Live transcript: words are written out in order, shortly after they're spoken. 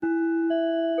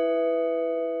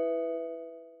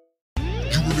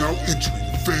now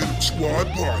entering the Phantom Squad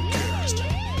podcast.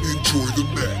 Enjoy the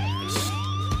madness.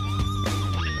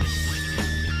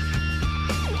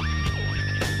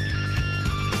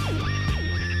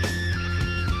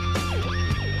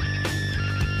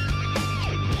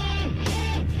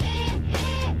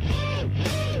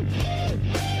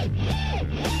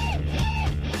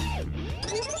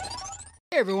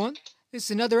 Hey everyone, this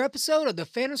is another episode of the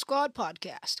Phantom Squad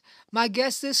podcast. My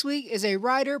guest this week is a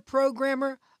writer,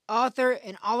 programmer, author,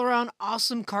 and all-around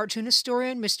awesome cartoon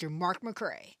historian, Mr. Mark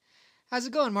McCray. How's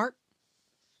it going, Mark?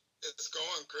 It's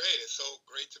going great. It's so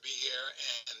great to be here,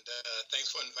 and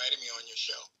thanks for inviting me on your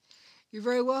show. You're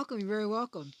very welcome. You're very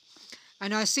welcome. I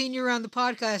know I've seen you around the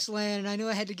podcast land, and I knew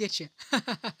I had to get you.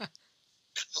 That's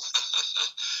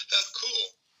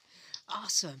cool.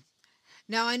 Awesome.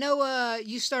 Now, I know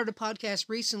you started a podcast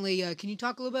recently. Can you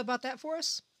talk a little bit about that for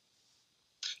us?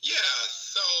 Yeah,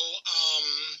 so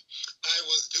I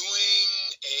was doing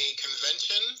a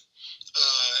convention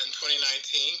in 2019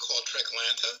 called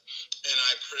Treklanta, and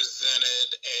I presented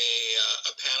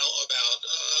a panel about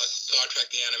Star Trek,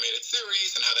 the animated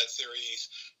series, and how that series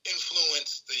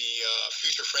influenced the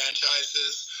future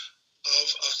franchises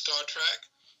of Star Trek.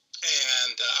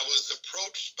 And I was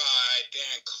approached by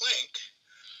Dan Klink,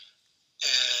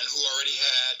 and who already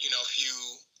had, a few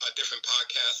different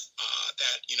podcasts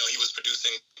that, he was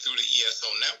producing through the ESO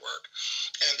network.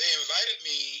 And they invited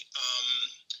me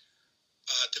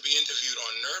to be interviewed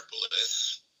on Nerd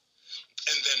Bliss.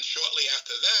 And then shortly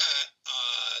after that,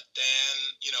 Dan,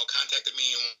 contacted me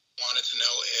and wanted to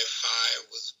know if I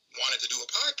wanted to do a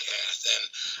podcast. And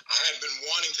I had been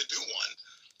wanting to do one.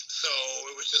 So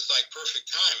it was just like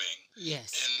perfect timing.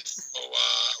 Yes. And so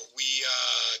we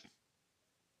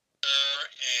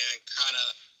and kind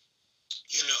of,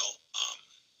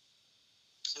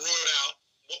 wrote out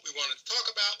what we wanted to talk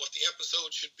about, what the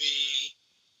episode should be,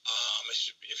 if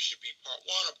it should be part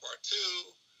one or part two.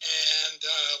 And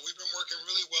we've been working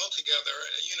really well together,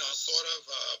 sort of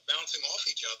bouncing off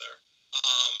each other.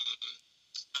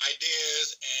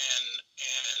 Ideas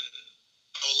and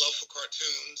our love for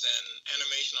cartoons and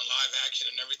animation and live action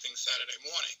and everything Saturday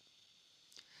morning.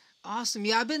 Awesome.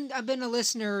 Yeah, I've been a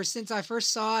listener since I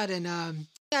first saw it, and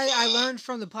I learned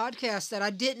from the podcast that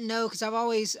I didn't know, because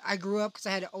I grew up because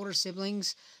I had older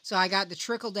siblings, so I got the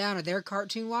trickle down of their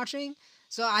cartoon watching.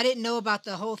 So I didn't know about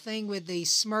the whole thing with the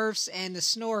Smurfs and the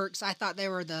Snorks. I thought they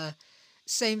were the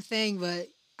same thing,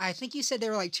 but I think you said they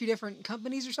were like two different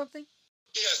companies or something?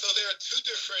 Yeah, so there are two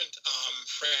different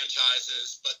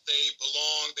franchises, but they're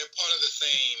part of the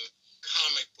same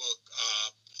comic book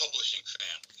publishing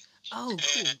family. Oh,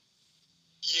 cool. And,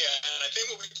 yeah, and I think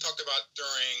what we talked about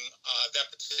during that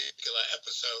particular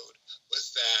episode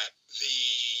was that the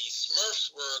Smurfs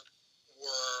were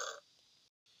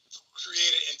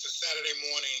created into Saturday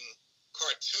morning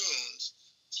cartoons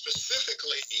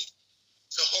specifically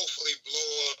to hopefully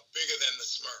blow up bigger than the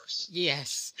Smurfs.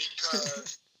 Yes.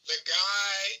 Because the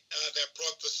guy that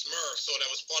brought the Smurfs, so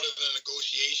that was part of the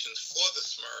negotiations for the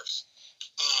Smurfs,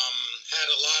 had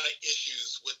a lot of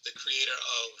issues with the creator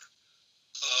of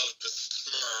the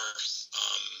Smurfs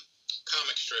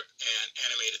comic strip and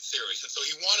animated series. And so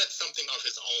he wanted something of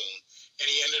his own, and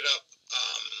he ended up,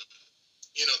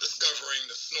 discovering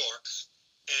the Snorks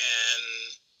and,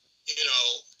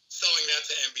 selling that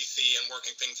to NBC and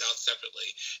working things out separately.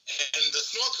 And the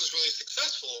Snorks was really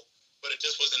successful, but it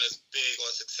just wasn't as big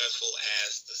or successful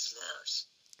as the Smurfs.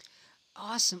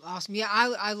 Awesome. Yeah,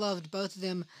 I loved both of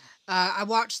them. I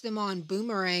watched them on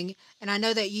Boomerang, and I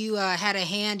know that you had a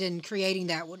hand in creating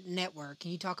that network.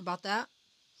 Can you talk about that?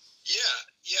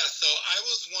 Yeah. So I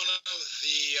was one of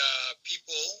the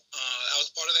people, I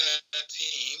was part of that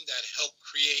team that helped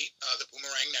create the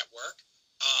Boomerang network.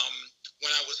 When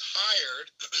I was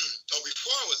hired, or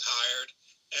before I was hired,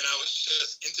 and I was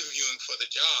just interviewing for the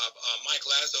job, Mike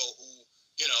Lazo, who,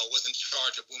 was in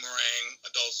charge of Boomerang,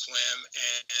 Adult Swim,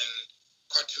 and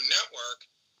Cartoon Network,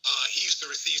 he used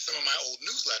to receive some of my old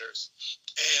newsletters.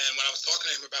 And when I was talking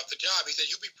to him about the job, he said,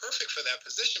 "You'd be perfect for that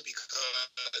position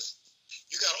because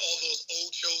you got all those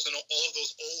old shows and all of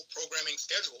those old programming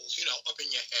schedules, up in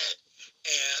your head."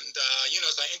 And,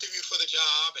 so I interviewed for the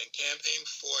job and campaigned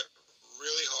for it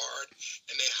really hard.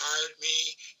 And they hired me,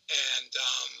 and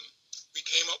we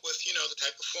came up with, the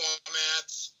type of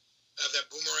formats that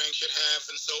Boomerang should have.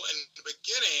 And so in the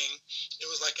beginning, it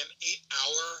was like an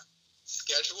 8-hour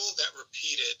schedule that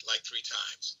repeated like 3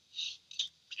 times.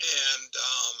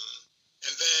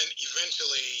 And then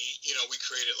eventually, we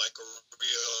created like a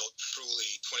real,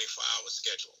 truly 24-hour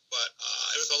schedule. But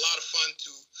it was a lot of fun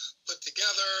to put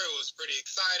together. It was pretty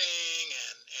exciting.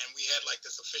 And we had like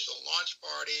this official launch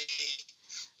party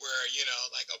where,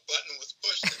 like a button was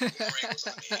pushed and the boomerang was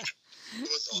on the air. It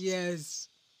was awesome. Yes.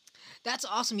 That's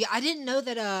awesome. Yeah, I didn't know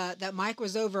that Mike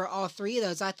was over all three of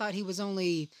those. I thought he was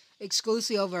only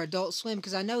exclusively over Adult Swim,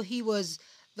 because I know he was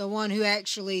the one who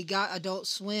actually got Adult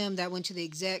Swim, that went to the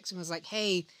execs and was like,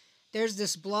 "Hey, there's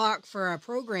this block for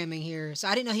programming here." So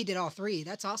I didn't know he did all three.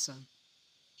 That's awesome.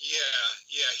 Yeah.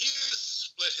 He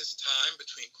split his time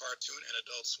between Cartoon and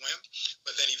Adult Swim,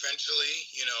 but then eventually,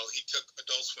 he took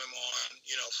Adult Swim on,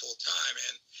 full time,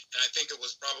 and I think it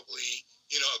was probably,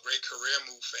 a great career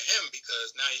move for him,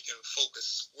 because now he can focus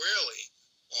squarely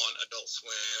on Adult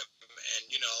Swim, and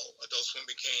Adult Swim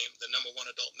became the #1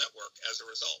 adult network as a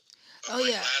result. Oh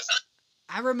yeah.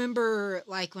 I remember,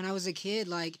 like, when I was a kid,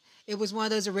 like, it was one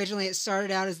of those originally, it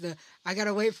started out as I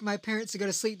gotta wait for my parents to go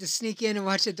to sleep to sneak in and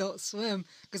watch Adult Swim,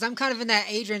 because I'm kind of in that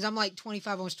age range. I'm like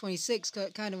 25, almost 26,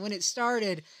 kind of when it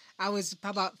started. I was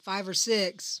about 5 or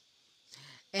 6.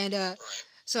 And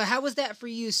so how was that for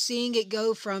you, seeing it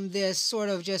go from this sort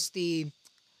of just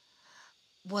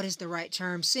what is the right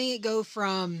term? Seeing it go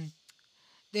from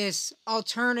this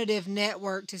alternative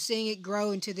network to seeing it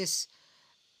grow into this,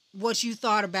 what you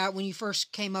thought about when you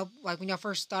first came up, like when y'all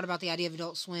first thought about the idea of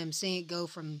Adult Swim, seeing it go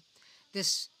from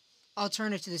this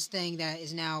alternative to this thing that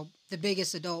is now the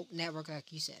biggest adult network,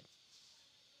 like you said.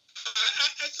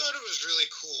 I thought it was really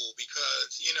cool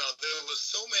because, there was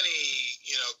so many,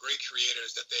 great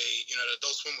creators that that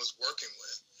Adult Swim was working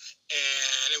with.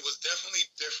 And it was definitely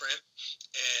different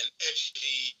and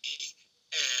edgy.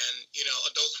 And,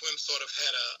 Adult Swim sort of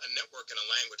had a network and a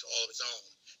language all of its own.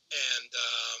 And,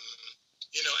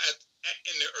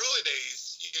 in the early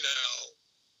days,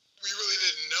 we really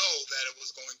didn't know that it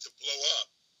was going to blow up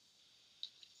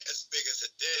as big as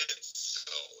it did. So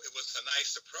it was a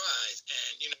nice surprise.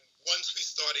 And, once we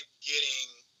started getting,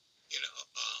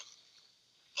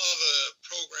 all the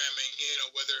programming,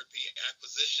 whether it be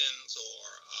acquisitions or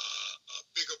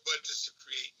bigger budgets to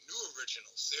create new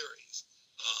original series,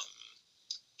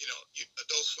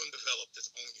 Adult Swim developed its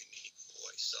own unique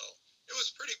voice. So it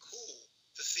was pretty cool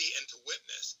to see and to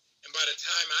witness. And by the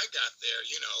time I got there,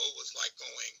 it was like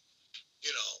going,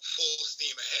 full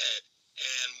steam ahead.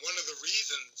 And one of the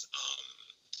reasons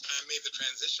I made the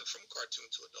transition from Cartoon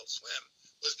to Adult Swim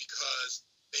was because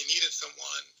they needed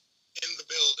someone in the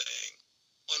building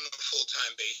on a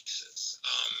full-time basis.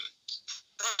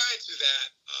 Prior to that,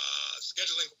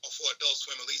 scheduling for Adult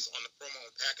Swim, at least on the promo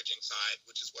and packaging side,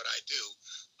 which is what I do,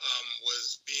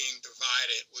 was being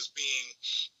divided,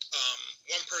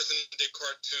 one person did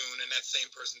Cartoon and that same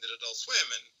person did Adult Swim.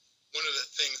 And one of the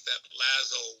things that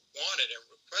Lazo wanted and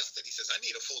requested, he says, I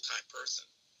need a full-time person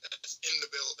that's in the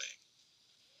building.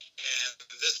 And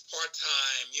this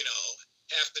part-time,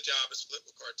 half the job is split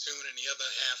with Cartoon and the other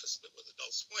half is split with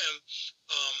Adult Swim,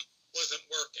 wasn't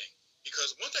working.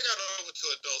 Because once I got over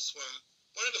to Adult Swim,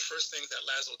 one of the first things that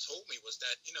Lazo told me was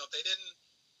that, they didn't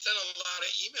send a lot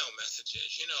of email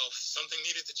messages. If something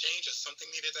needed to change or something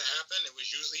needed to happen, it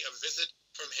was usually a visit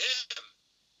from him.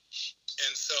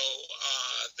 And so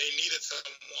they needed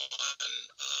someone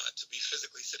to be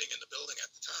physically sitting in the building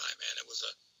at the time. And it was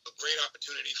a great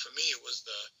opportunity for me. It was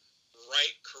the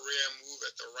right career move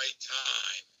at the right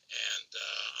time. And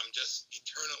I'm just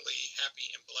eternally happy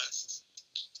and blessed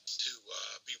to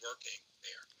be working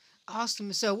there. Awesome.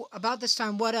 So about this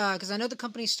time, because I know the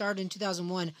company started in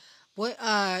 2001, what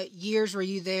years were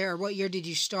you there, or what year did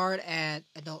you start at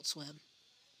Adult Swim?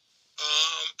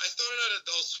 I started at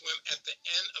Adult Swim at the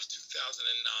end of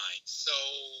 2009. So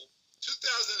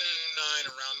 2009,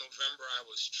 around November, I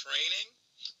was training,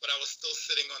 but I was still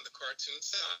sitting on the Cartoon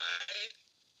side.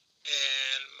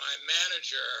 And my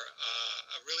manager,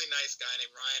 a really nice guy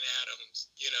named Ryan Adams,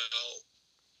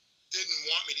 didn't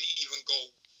want me to even go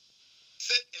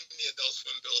sit in the Adult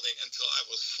Swim building until I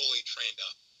was fully trained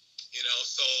up.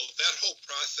 So that whole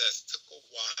process took a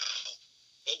while.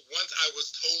 But once I was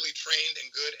totally trained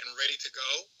and good and ready to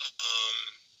go,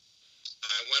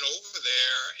 I went over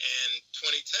there in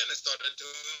 2010 and started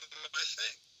doing my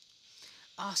thing.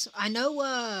 Awesome. I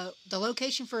know the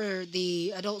location for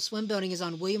the Adult Swim building is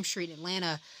on William Street in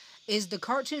Atlanta. Is the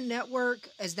Cartoon Network,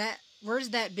 where's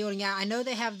that building at? I know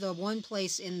they have the one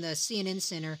place in the CNN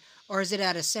Center, or is it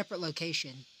at a separate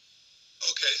location?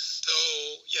 Okay, so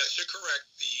yes, you're correct.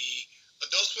 The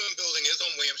Adult Swim building is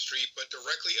on William Street, but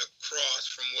directly across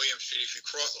from William Street, if you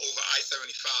cross over I-75,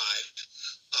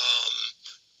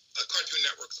 Cartoon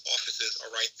Network's offices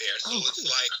are right there. So it's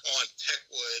like on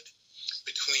Techwood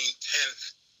between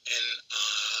 10th and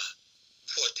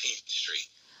 14th Street.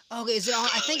 Okay,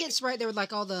 I think it's right there with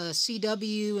like all the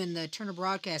CW and the Turner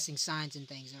Broadcasting signs and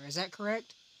things. Is that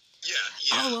correct? Yeah.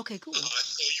 Oh, okay, cool. So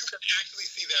you can actually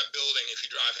see that building if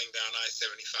you're driving down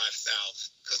I-75 South,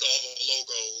 because all the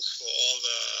logos for all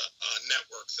the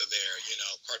networks are there,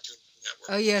 Cartoon Network.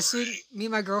 Oh yeah, so Boomerang. me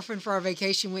and my girlfriend for our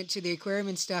vacation went to the aquarium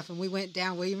and stuff, and we went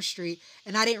down William Street,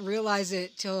 and I didn't realize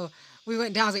it till we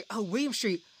went down. I was like, "Oh, William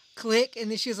Street," click,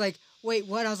 and then she was like, "Wait,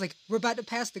 what?" I was like, "We're about to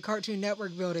pass the Cartoon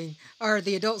Network building or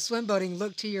the Adult Swim building.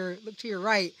 Look to your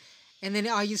right," and then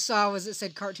all you saw was it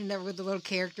said Cartoon Network with the little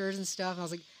characters and stuff. And I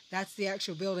was like, "That's the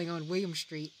actual building on William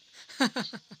Street." Yeah,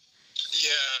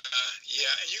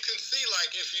 and you can see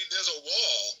like there's a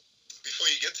wall before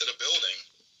you get to the building.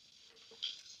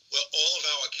 Well, all of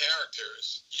our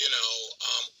characters,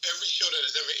 every show that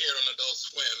has ever aired on Adult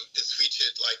Swim is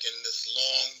featured like in this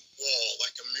long wall,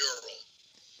 like a mural.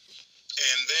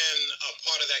 And then a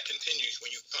part of that continues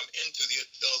when you come into the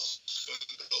Adult Swim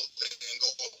building and go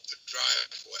up the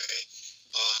driveway.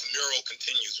 The mural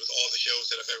continues with all the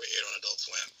shows that have ever aired on Adult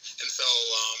Swim. And so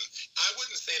I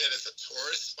wouldn't say that it's a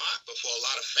tourist spot, but for a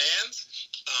lot of fans,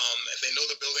 if they know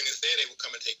the building is there, they will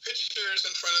come and take pictures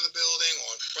in front of the building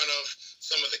or in front of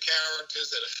some of the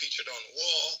characters that are featured on the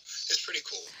wall. It's pretty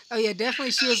cool. Oh yeah,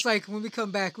 definitely. She was like, when we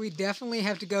come back, we definitely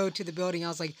have to go to the building.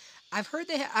 I was like, I've heard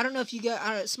I don't know if you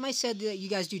guys, somebody said that you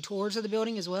guys do tours of the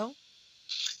building as well?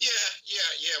 Yeah.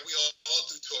 We all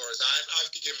do tours.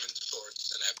 I've given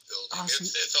tours in that building. Awesome.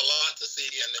 It's a lot to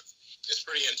see, and it's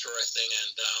pretty interesting.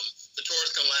 And the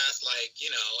tours can last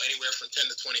anywhere from 10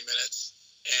 to 20 minutes.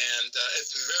 And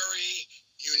it's very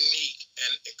unique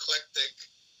and eclectic.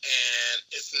 And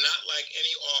it's not like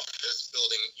any office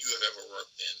building you have ever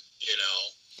worked in,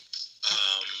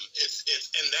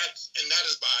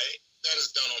 that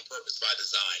is done on purpose by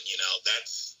design.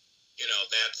 That's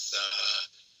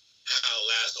how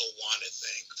Laszlo wanted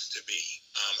things to be.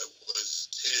 It was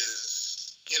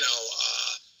his,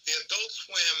 the Adult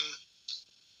Swim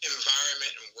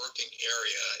environment and working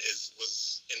area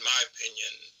was, in my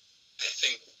opinion, I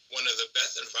think one of the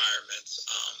best environments.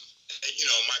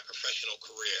 My professional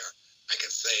career, I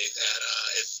can say that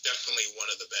it's definitely one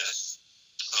of the best.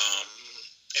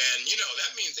 And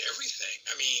that means everything.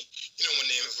 I mean, when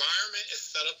the environment is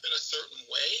set up in a certain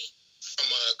way, from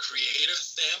a creative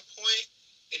standpoint,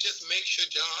 it just makes your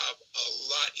job a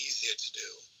lot easier to do.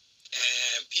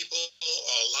 And people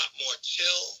are a lot more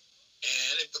chill,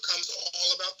 and it becomes all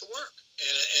about the work.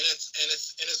 And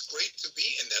it's great to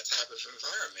be in that type of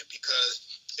environment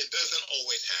because it doesn't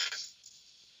always happen.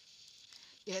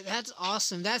 Yeah, that's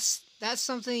awesome. That's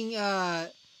something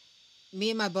me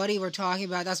and my buddy were talking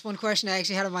about. That's one question I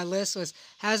actually had on my list was,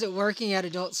 how's it working at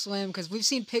Adult Swim? Because we've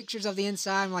seen pictures of the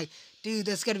inside. I'm like, dude,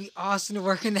 that's going to be awesome to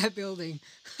work in that building.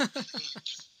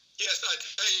 Yes, I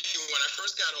tell you, when I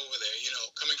first got over there,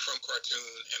 coming from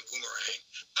Cartoon and Boomerang,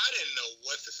 I didn't know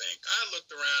what to think. I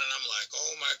looked around and I'm like,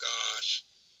 oh my gosh,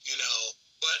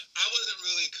 but I wasn't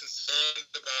really concerned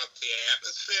about the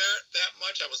atmosphere that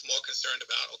much. I was more concerned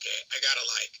about, okay, I got to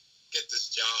get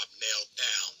this job nailed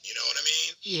down. You know what I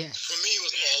mean? Yeah. For me, it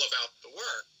was all about the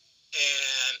work.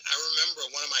 And I remember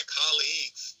one of my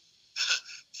colleagues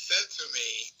said to me,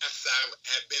 after I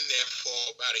had been there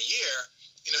for about a year,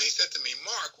 he said to me,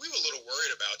 Mark, we were a little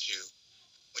worried about you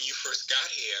when you first got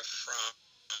here from,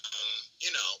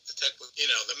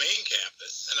 the main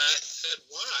campus. And I said,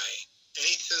 why? And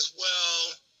he says, well,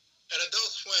 at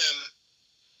Adult Swim,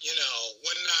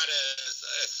 we're not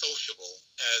as sociable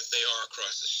as they are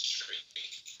across the street.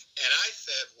 And I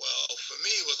said, well, for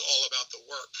me, it was all about the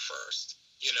work first,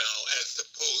 as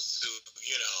opposed to,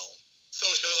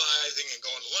 socializing and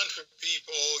going to lunch with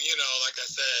people. Like I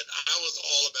said, I was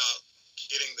all about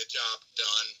getting the job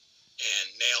done and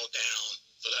nailed down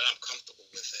so that I'm comfortable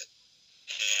with it.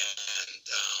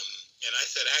 And I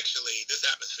said, actually, this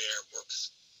atmosphere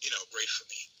works, great for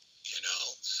me,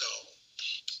 So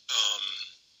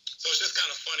it's just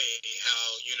kind of funny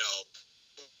how,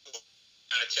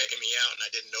 kind of checking me out, and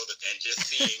I didn't know that, and just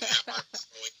seeing how I was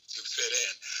going to fit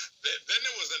in. Then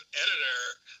there was an editor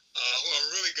who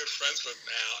I'm really good friends with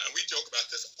now, and we joke about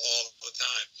this all the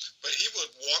time, but he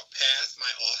would walk past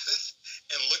my office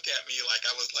and look at me like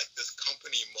I was like this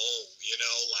company mole,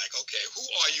 like, okay, who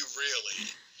are you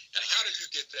really? And how did you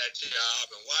get that job?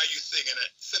 And why are you sitting in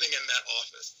that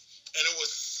office? And it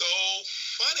was so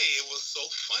funny.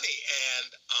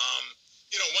 And,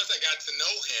 once I got to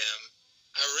know him,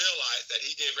 I realized that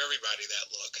he gave everybody that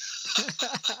look.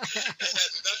 It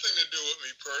had nothing to do with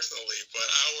me personally, but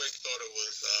I always thought it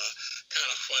was kind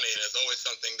of funny. And it's always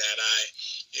something that I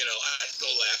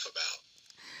still laugh about.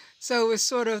 So it was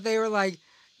sort of, they were like,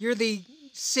 you're the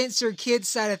censored kid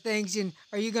side of things, and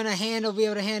are you going to be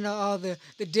able to handle all the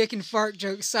dick and fart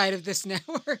joke side of this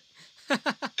network?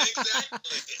 Exactly.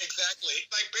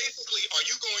 Like, basically, are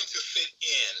you going to fit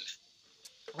in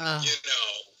Uh, you know,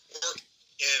 work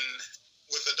in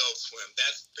with Adult Swim.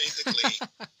 That's basically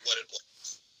what it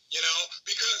was. You know,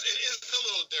 because it is a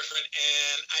little different,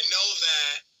 and I know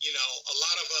that a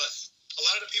lot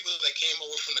of the people that came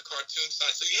over from the cartoon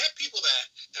side. So you have people that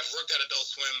have worked at Adult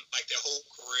Swim like their whole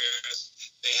careers.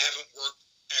 They haven't worked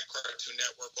at Cartoon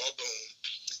Network or Boom,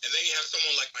 and then you have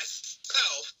someone like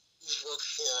myself who's worked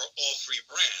for all three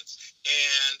brands.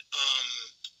 And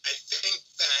I think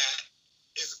that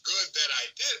is good that I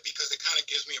did because it kind of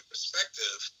gives me a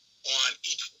perspective on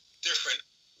each different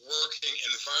working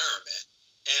environment.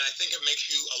 And I think it makes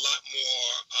you a lot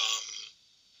more,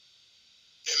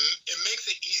 it makes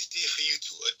it easier for you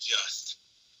to adjust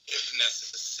if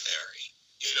necessary,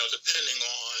 depending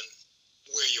on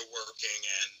where you're working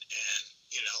and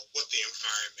what the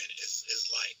environment is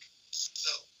like.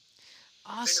 So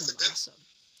I think it's awesome, a good. awesome.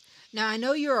 Now I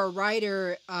know you're a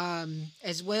writer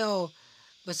as well.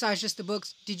 Besides just the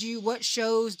books, what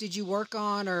shows did you work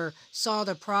on or saw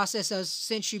the process of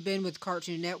since you've been with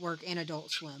Cartoon Network and Adult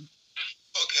Swim?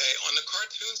 Okay, on the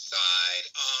cartoon side,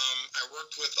 I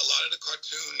worked with a lot of the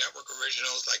Cartoon Network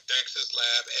originals like Dexter's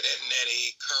Lab, Ed, Ed and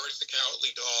Eddie, Courage the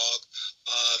Cowardly Dog,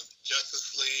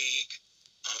 Justice League,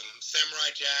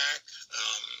 Samurai Jack,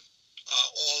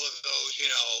 all of those,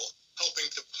 helping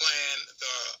to plan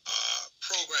the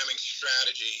programming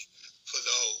strategy for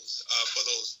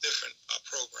those different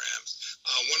programs.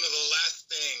 One of the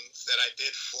last things that I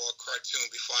did for cartoon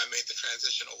before I made the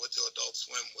transition over to Adult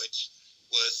Swim, which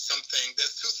was something.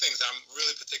 There's two things I'm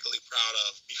really particularly proud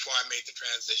of before I made the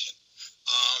transition.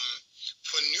 Um,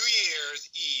 for New Year's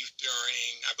Eve,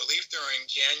 I believe during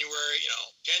January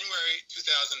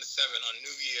 2007 on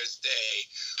New Year's Day,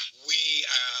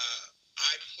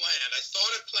 I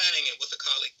started planning it with a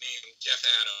colleague named Jeff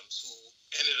Adams, who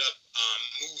ended up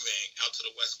moving out to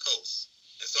the West Coast.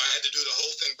 And so I had to do the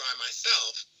whole thing by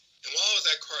myself. And while I was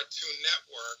at Cartoon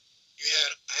Network,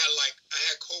 I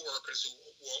had coworkers who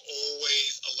were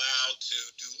always allowed to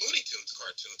do Looney Tunes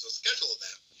cartoons or schedule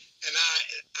them. And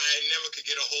I never could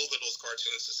get a hold of those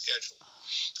cartoons to schedule.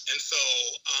 And so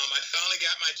I finally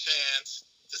got my chance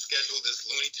to schedule this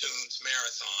Looney Tunes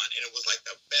marathon, and it was like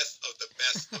the best of the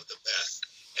best of the best.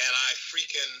 And I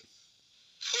freaking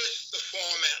pushed the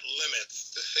format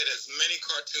limits to fit as many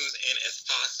cartoons in as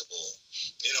possible,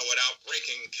 without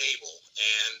breaking cable.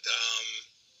 And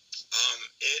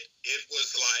it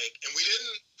was like, and we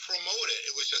didn't promote it.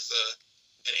 It was just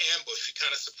an ambush. We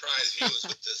kind of surprised viewers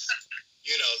with this,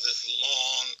 this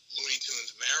long Looney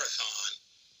Tunes marathon.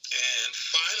 And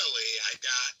finally, I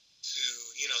got to,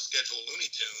 schedule Looney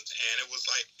Tunes, and it was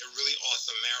like a really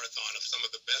awesome marathon of some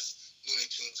of the best Looney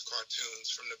Tunes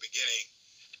cartoons from the beginning.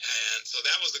 And so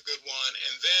that was a good one.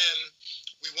 And then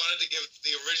we wanted to give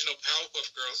the original Powerpuff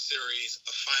Girls series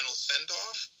a final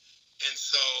send-off. And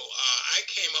so I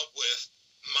came up with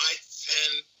my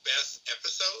 10 best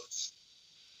episodes,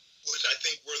 which I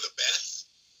think were the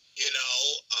best.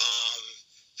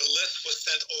 The list was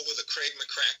sent over to Craig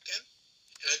McCracken,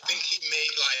 and I think he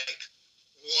made like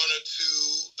one or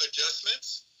two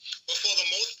adjustments. But for the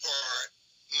most part,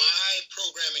 my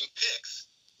programming picks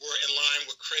were in line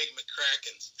with Craig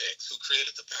McCracken's picks, who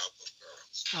created the Powerpuff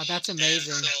Girls. Oh, that's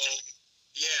amazing.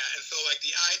 And so like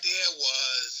the idea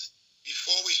was,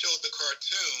 before we showed the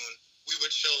cartoon, we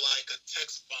would show like a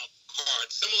text bump card,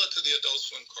 similar to the Adult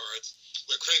Swim cards,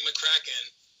 where Craig McCracken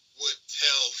would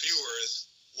tell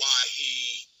viewers why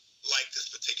he liked this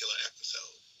particular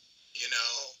episode,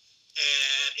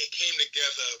 and it came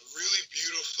together really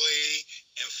beautifully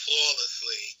and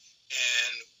flawlessly,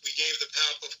 and we gave the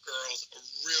Powerpuff Girls a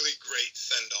really great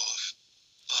send-off.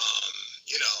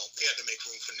 We had to make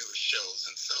room for newer shows,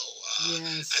 and so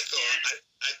yes.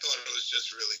 I thought it was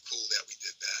just really cool that we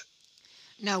did that.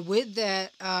 Now, with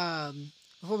that,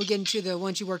 before we get into the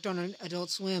ones you worked on Adult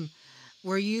Swim,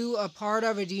 were you a part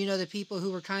of it? Do you know the people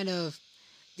who were kind of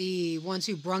the ones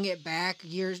who brung it back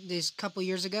this couple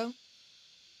years ago?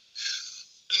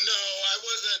 No, I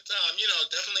wasn't.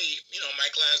 Definitely,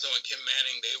 Mike Lazo and Kim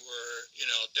Manning, they were,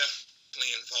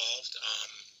 definitely involved.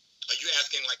 Are you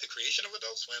asking like the creation of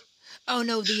Adult Swim? Oh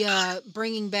no, the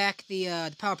bringing back the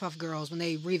Powerpuff Girls when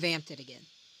they revamped it again.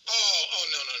 Oh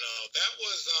no. That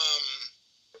was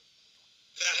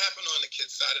that happened on the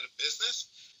kids' side of the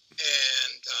business,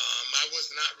 and I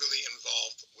was not really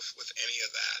involved with any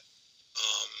of that.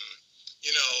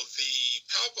 The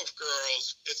Powerpuff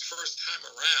Girls, its first time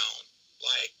around,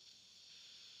 like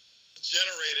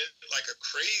generated like a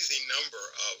crazy number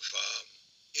of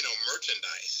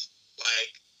merchandise,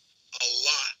 like a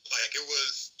lot. Like it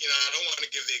was, I don't want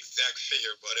to give the exact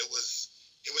figure, but it was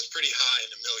pretty high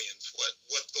in the millions.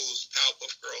 What those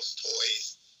Powerpuff Girls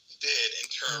toys did in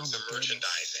terms of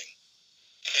merchandising.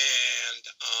 And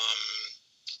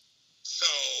so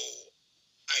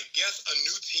I guess a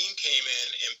new team came in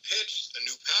and pitched a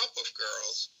new Powerpuff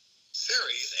Girls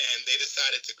series, and they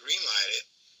decided to greenlight it.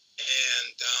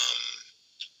 And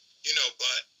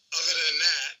but other than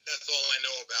that, that's all I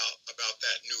know about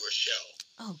that newer show.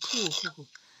 Oh, cool.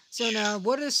 So now,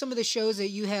 what are some of the shows that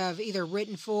you have either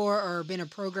written for or been a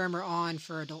programmer on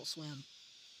for Adult Swim?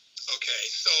 Okay,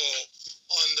 so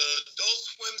on the Adult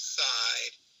Swim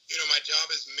side, my job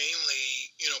is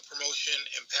mainly, promotion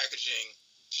and packaging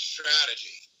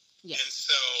strategy. Yes. And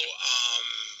so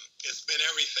it's been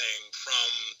everything from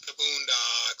the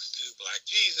Boondocks to Black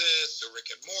Jesus to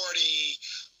Rick and Morty.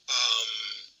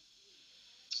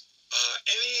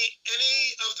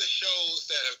 Any of the shows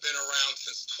that have been around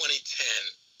since 2010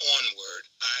 onward,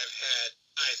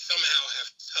 I somehow have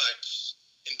touched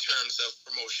in terms of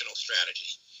promotional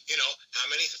strategy. How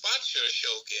many spots should a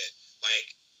show get?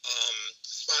 Like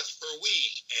spots per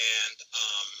week, and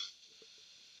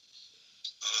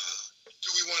do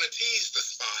we want to tease the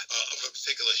spot of a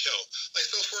particular show? Like,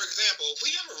 so for example, if we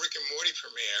have a Rick and Morty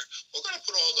premiere, we're going to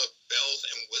put all the bells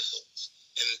and whistles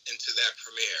into that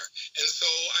premiere. And so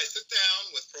I sit down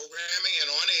with programming and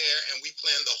on air, and we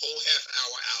plan the whole half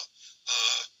hour out.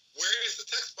 Where is the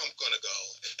text bump going to go?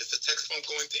 Is the text bump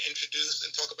going to introduce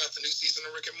and talk about the new season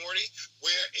of Rick and Morty?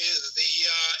 Where is the,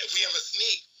 if we have a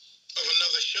sneak of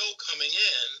another show coming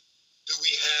in, do we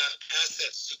have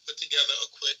assets to put together a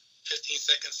quick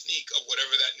 15-second sneak of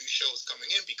whatever that new show is coming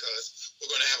in, because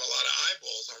we're going to have a lot of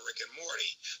eyeballs on Rick and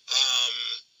Morty.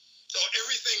 So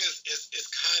everything is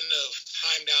kind of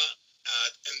timed out,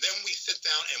 and then we sit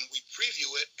down and we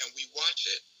preview it and we watch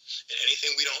it. And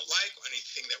anything we don't like, or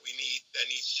anything that we need that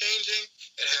needs changing,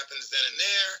 it happens then and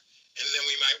there. And then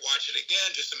we might watch it again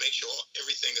just to make sure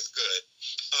everything is good.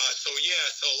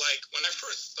 So like when I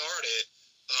first started,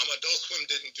 Adult Swim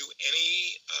didn't do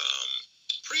any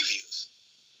previews.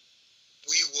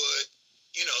 We would,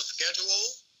 schedule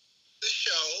the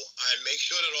show. I'd make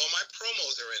sure that all my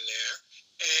promos are in there,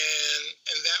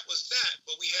 and that was that.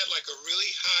 But we had like a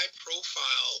really high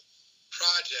profile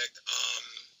project.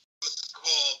 It was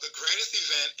called The Greatest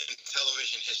Event in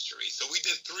Television History. So we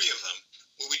did 3 of them,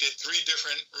 where we did 3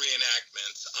 different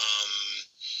reenactments.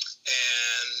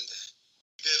 And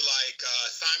we did like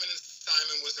Simon and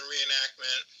Simon was a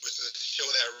reenactment, which is a show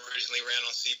that originally ran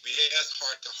on CBS.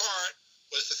 Heart to Heart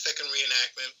was the second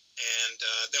reenactment. And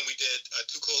then we did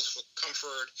Too Close for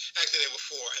Comfort. Actually, there were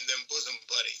 4. And then Bosom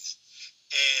Buddies.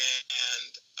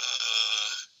 And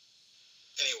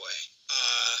anyway,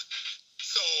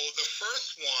 so the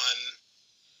first one,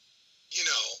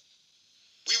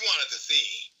 we wanted to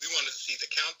see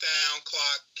the countdown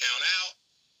clock count out,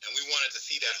 and we wanted to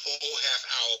see that whole half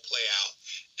hour play out.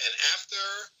 And after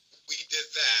we did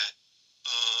that,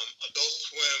 Adult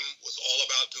Swim was all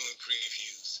about doing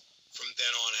previews from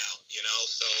then on out,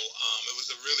 so it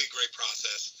was a really great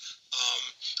process.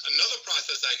 Another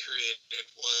process I created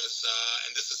was,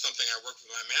 and this is something I worked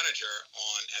with my manager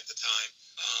on at the time.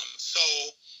 So,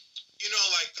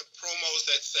 like the promos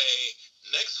that say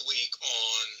next week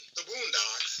on the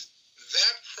Boondocks,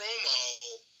 that promo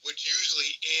would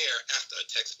usually air after a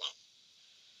text bump.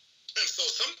 And so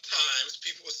sometimes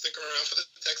people would stick around for the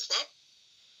text bump,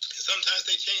 and sometimes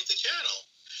they change the channel.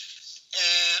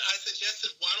 And I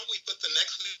suggested, why don't we put the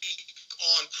next week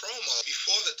on promo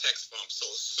before the text bump? So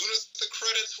as soon as the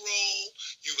credits roll,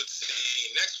 you would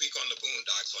see next week on the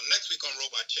Boondocks or next week on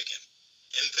Robot Chicken.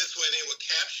 And this way they would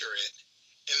capture it.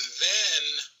 And then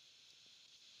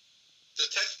the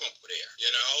text bump would air,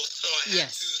 So I had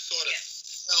to sort of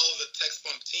sell the text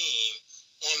bump team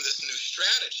on this new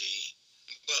strategy.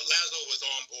 But Lazo was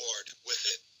on board with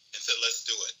it and said, let's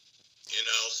do it.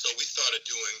 So we started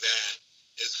doing that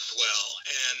as well.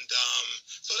 And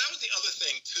so that was the other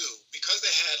thing, too. Because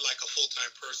they had like a full-time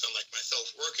person like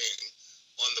myself working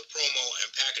on the promo and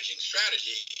packaging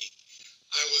strategy,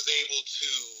 I was able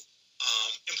to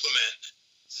implement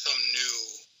some new,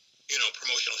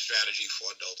 promotional strategy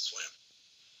for Adult Swim.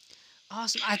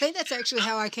 Awesome. I think that's actually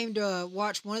how I came to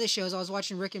watch one of the shows. I was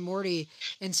watching Rick and Morty,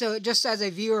 and so just as a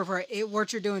viewer,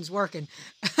 what you're doing is working.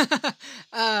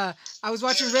 I was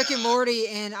watching Rick and Morty,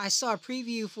 and I saw a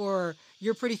preview for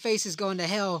Your Pretty Face is Going to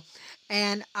Hell,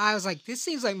 and I was like, this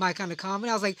seems like my kind of comedy.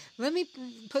 I was like, let me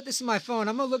put this in my phone.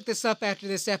 I'm going to look this up after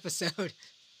this episode.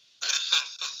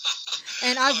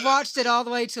 And I've watched it all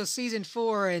the way till season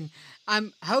 4, and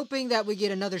I'm hoping that we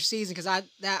get another season because I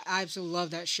absolutely love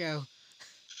that show.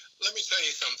 Let me tell you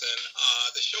something.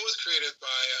 The show was created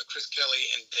by Chris Kelly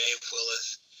and Dave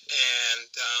Willis, and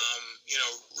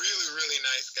really, really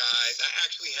nice guys. I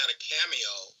actually had a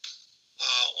cameo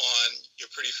on Your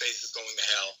Pretty Face is Going to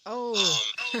Hell. Oh.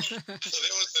 So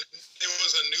there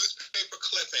was a newspaper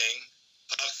clipping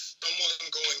of someone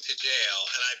going to jail,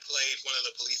 and I played one of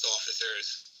the police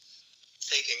officers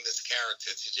taking this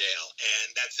character to jail,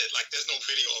 and that's it. Like, there's no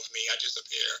video of me. I just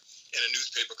appear in a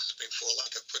newspaper clipping for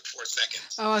like a quick 4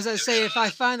 seconds. Oh, as I say, if I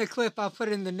find the clip, I'll put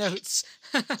it in the notes.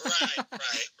 Right.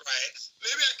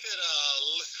 Maybe I could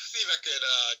see if I could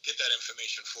get that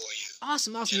information for you.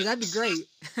 Awesome. Yeah. That'd be great.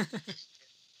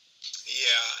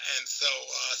 Yeah, and so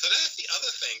that's the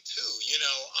other thing too.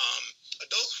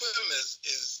 Adult Swim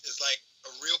is like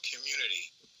a real community.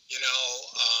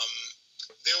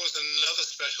 There was another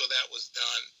special that was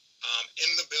done in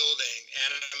the building,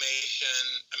 animation.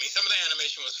 I mean, some of the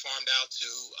animation was farmed out to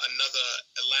another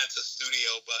Atlanta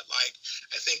studio, but like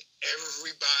I think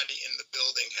everybody in the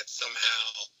building had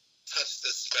somehow touched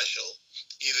this special.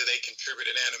 Either they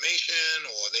contributed animation,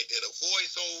 or they did a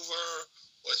voiceover,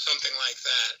 or something like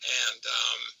that. And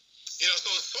so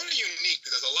it's sort of unique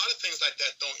because a lot of things like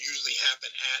that don't usually happen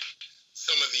at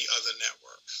some of the other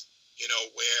networks.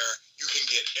 Where you can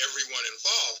get everyone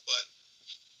involved, but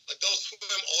Adult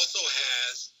Swim also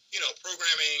has,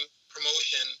 programming,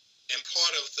 promotion, and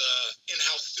part of the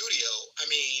in-house studio,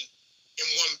 in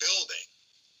one building.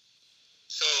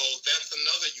 So that's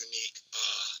another unique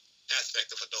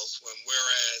aspect of Adult Swim,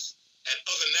 whereas at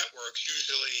other networks,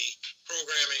 usually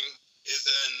programming is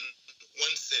in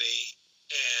one city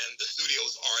and the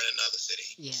studios are in another city.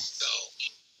 Yes. So...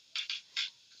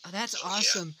 Oh, that's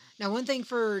awesome. Yeah. Now, one thing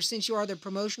since you are the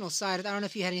promotional side, I don't know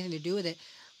if you had anything to do with it.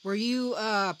 Were you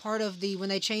part of when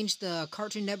they changed the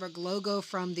Cartoon Network logo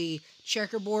from the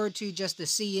checkerboard to just the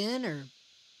CN, or?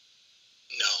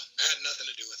 No, I had nothing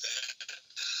to do with that.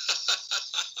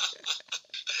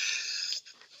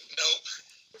 Nope.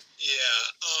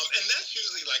 Yeah. And that's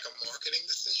usually like a marketing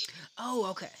decision. Oh,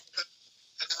 okay.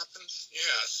 That happens.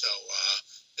 Yeah. So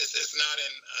it's not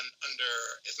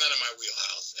it's not in my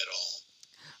wheelhouse at all.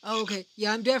 Oh, okay.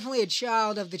 Yeah, I'm definitely a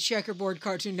child of the checkerboard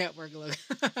Cartoon Network logo.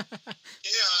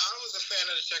 Yeah, I was a fan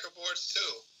of the checkerboards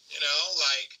too.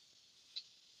 Like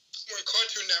when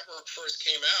Cartoon Network first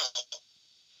came out,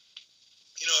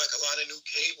 like a lot of new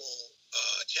cable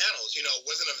channels,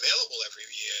 wasn't available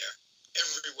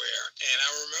everywhere. And I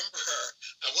remember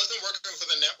I wasn't working for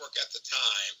the network at the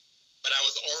time, but I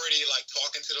was already like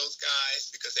talking to those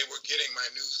guys because they were getting my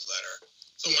newsletter.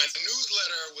 So my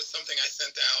newsletter was something I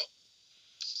sent out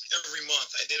every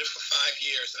month. I did it for 5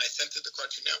 years, and I sent it to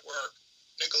Cartoon Network,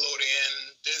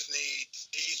 Nickelodeon, Disney,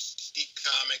 DC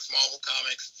Comics, Marvel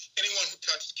Comics, anyone who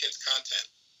touched kids'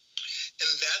 content. And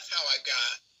that's how I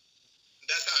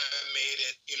made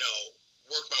it,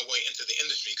 work my way into the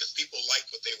industry because people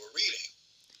liked what they were reading.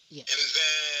 Yeah. And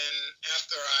then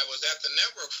after I was at the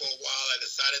network for a while, I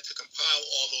decided to compile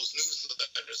all those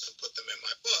newsletters and put them in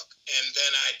my book. And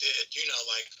then I did,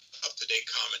 like up-to-date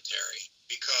commentary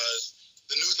because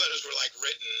the newsletters were like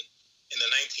written in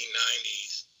the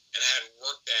 1990s, and I had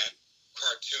worked at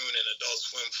Cartoon and Adult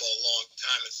Swim for a long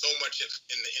time, and so much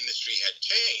in the industry had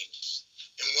changed.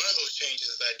 And one of those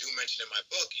changes that I do mention in my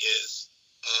book is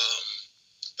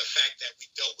the fact that we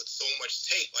dealt with so much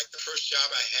tape. Like the first job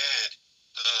I had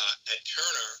at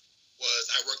Turner was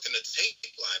I worked in the tape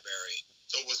library.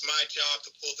 So it was my job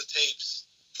to pull the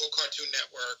tapes for Cartoon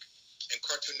Network and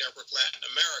Cartoon Network Latin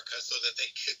America so that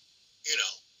they could,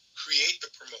 create the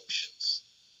promotions,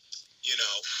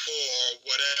 for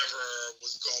whatever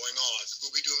was going on,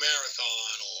 Scooby-Doo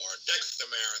Marathon or Dexter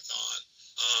Marathon.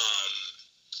 And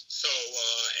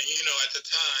at the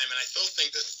time, and I still think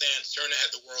this stands, Turner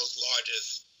had the world's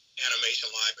largest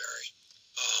animation library.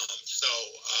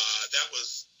 That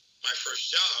was my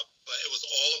first job, but it was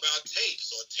all about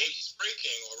tapes or tapes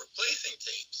breaking or replacing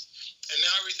tapes. And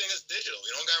now everything is digital.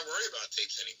 You don't got to worry about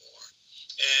tapes anymore.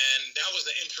 And that was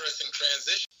an interesting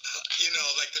transition.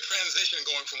 Like the transition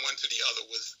going from one to the other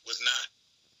was not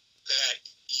that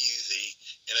easy.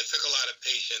 And it took a lot of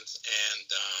patience and,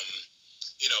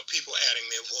 people adding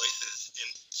their voices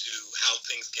into how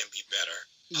things can be better.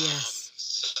 Yes.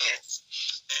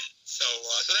 So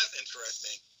that's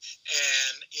interesting.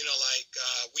 And,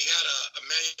 we had a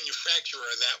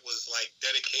manufacturer that was like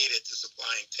dedicated to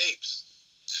supplying tapes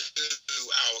to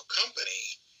our company.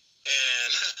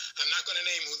 And I'm not going to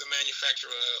name who the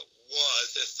manufacturer was.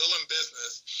 They're still in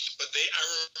business. But I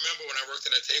remember when I worked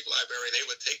in a tape library, they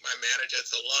would take my manager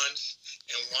to lunch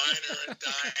and wine her and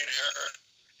dine her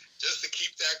just to keep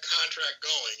that contract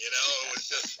going. It was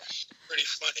just pretty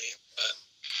funny.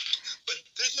 But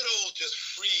digital just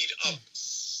freed up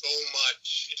so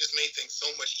much. It just made things so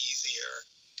much easier.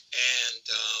 And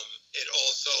it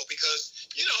also, because,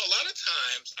 a lot of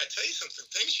times, I tell you something,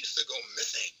 things used to go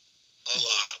missing. a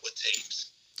lot with tapes.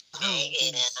 You know, Oh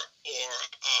goodness. or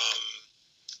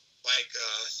like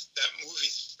that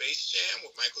movie Space Jam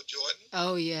with Michael Jordan.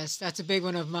 Oh yes, that's a big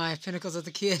one of my pinnacles as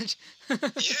a kid. Yeah,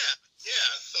 yeah.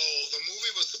 So the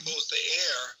movie was supposed to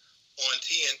air on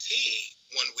TNT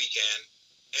one weekend,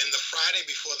 and the Friday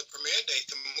before the premiere date,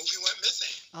 the movie went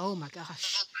missing. Oh my gosh.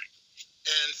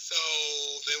 And so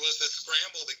there was this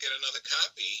scramble to get another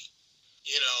copy,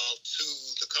 you know, to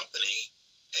the company,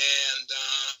 and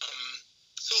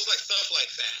so it was like stuff like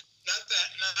that. Not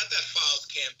that files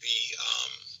can't be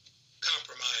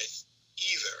compromised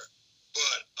either,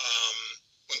 but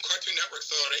when Cartoon Network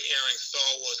started airing Star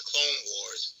Wars Clone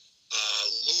Wars,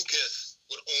 Lucas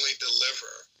would only deliver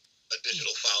a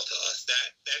digital file to us.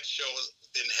 That show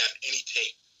didn't have any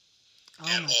tape Oh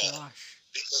at my all gosh.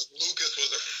 because Lucas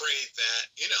was afraid that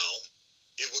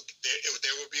there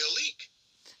would be a leak.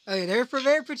 Oh yeah, they're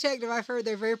very protective. I've heard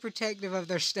they're very protective of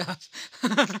their stuff. Oh,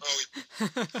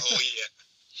 oh yeah.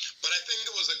 But I think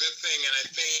it was a good thing, and I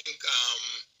think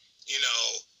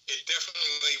it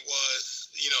definitely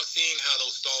was. Seeing how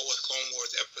those Star Wars Clone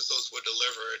Wars episodes were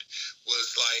delivered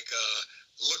was like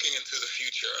looking into the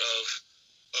future of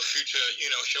future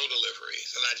show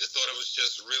deliveries, and I just thought it was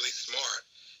just really smart.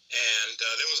 And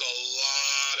there was a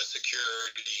lot of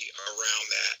security around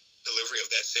that delivery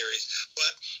of that series,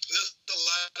 but there's a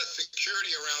lot of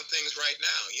security around things right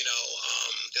now.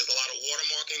 There's a lot of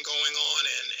watermarking going on,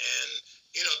 and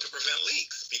to prevent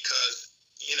leaks, because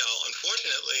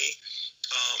unfortunately,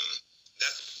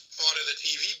 that's part of the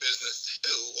TV business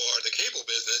too, or the cable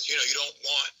business. You don't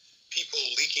want people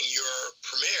leaking your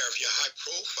premiere, of your high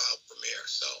profile premiere.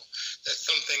 So that's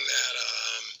something that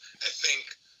I think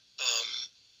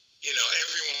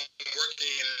everyone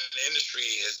working in the industry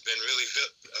has been really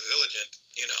vigilant,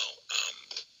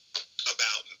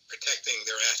 about protecting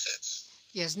their assets.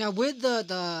 Yes. Now with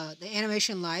the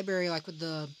animation library, like with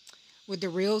the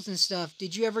reels and stuff,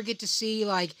 did you ever get to see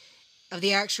like of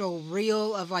the actual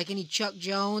reel of like any Chuck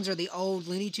Jones or the old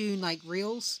Looney Tune like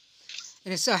reels?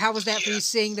 And if so, how was that for Yeah. you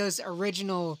seeing those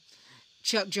original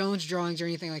Chuck Jones drawings or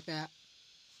anything like that?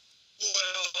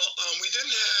 Well, we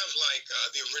didn't have like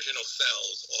the original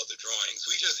cells or the drawings.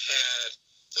 We just had.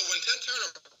 So when Ted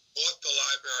Turner bought the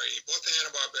library, he bought the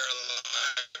Hanna-Barbera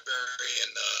library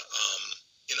and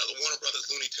the Warner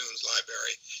Brothers Looney Tunes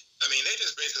library. I mean, they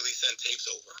just basically sent tapes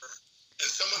over,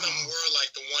 and some of them were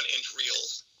like the 1-inch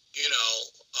reels, and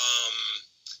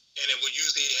it would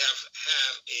usually have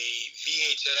a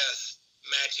VHS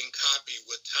matching copy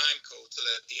with time code so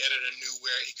that the editor knew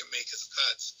where he could make his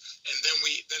cuts. And then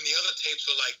the other tapes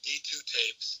were like D2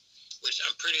 tapes, which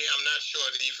I'm not sure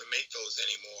they even make those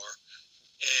anymore.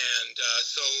 And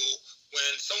so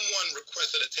when someone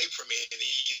requested a tape from me, they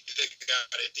either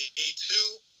got a D2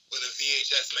 with a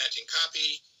VHS matching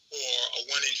copy or a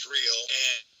 1-inch reel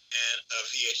and a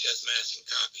VHS matching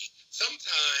copy.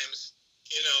 Sometimes,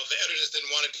 the editors didn't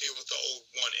want to deal with the old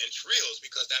 1-inch reels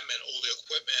because that meant older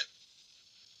equipment,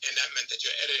 and that meant that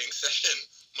your editing session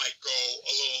might go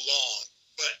a little long.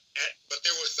 But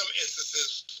there were some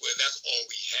instances where that's all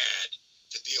we had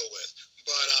to deal with.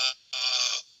 But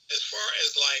as far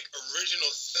as like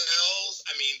original cells,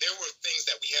 I mean, there were things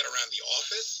that we had around the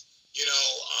office,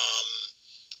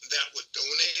 that would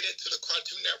donate it to the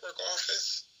Cartoon Network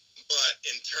office. But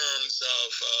in terms of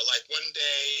like one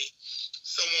day,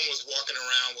 someone was walking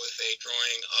around with a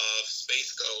drawing of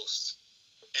Space Ghost,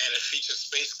 and it featured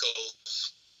Space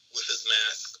Ghost with his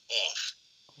mask off,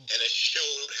 and it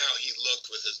showed how he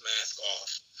looked with his mask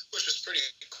off, which was pretty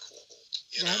cool.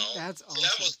 That's awesome. So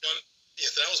that was one.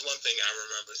 Yes, that was one thing I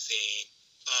remember seeing.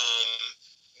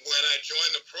 When I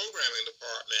joined the programming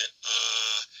department,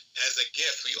 as a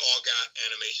gift, we all got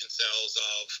animation cells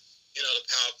of, the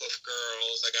Powerpuff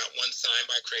Girls. I got one signed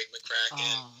by Craig McCracken.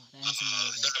 Oh, that's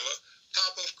amazing. So I have a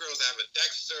Powerpuff Girls. I have a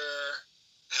Dexter.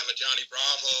 I have a Johnny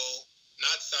Bravo.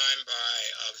 Not signed by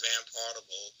Van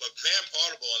Partible, but Van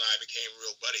Partible and I became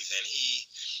real buddies, and he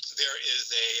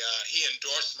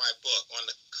endorsed my book on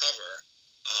the cover.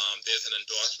 There's an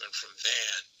endorsement from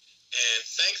Van, and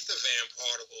thanks to Van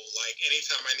Partible, like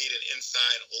anytime I needed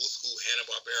inside old school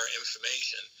Hanna-Barbera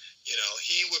information,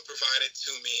 he would provide it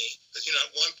to me, because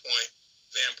at one point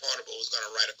Van Partible was going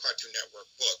to write a Cartoon Network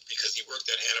book because he worked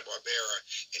at Hanna-Barbera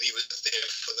and he was there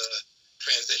for the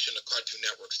transition to Cartoon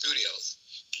Network Studios.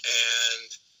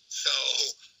 And so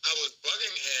I was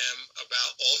bugging him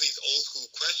about all these old school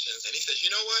questions, and he says,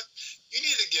 you know what? You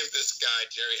need to give this guy,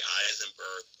 Jerry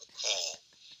Eisenberg, a call.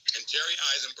 And Jerry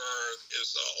Eisenberg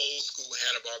is an old school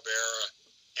Hanna-Barbera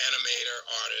animator,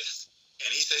 artist. And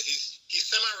he says he's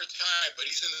semi-retired, but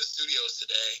he's in the studios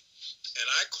today. And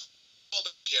I called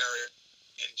up Jerry,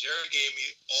 And Jerry gave me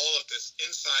all of this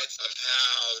insights of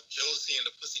how Josie and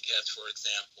the Pussycats, for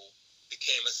example,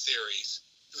 became a series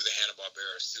through the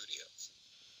Hanna-Barbera studios.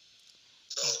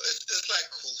 So it's like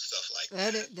cool stuff like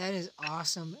that. That is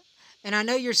awesome. And I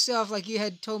know yourself, like you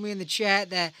had told me in the chat,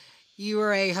 that you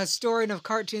were a historian of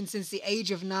cartoons since the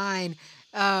age of 9.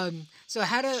 So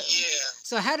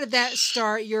Yeah. how did that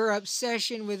start? Your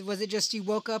obsession with, was it just you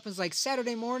woke up and was like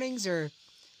Saturday mornings or?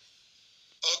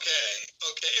 Okay.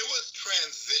 Okay. It was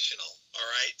transitional. All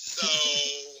right. So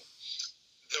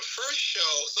the first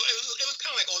show, so it was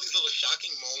kind of like all these little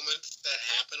shocking moments that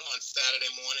happen on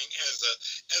Saturday morning as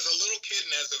a little kid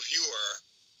and as a viewer,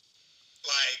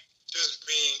 like just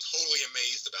being totally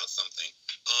amazed about something.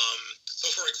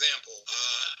 So for example,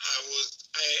 I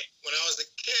when I was a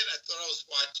kid, I thought I was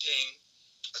watching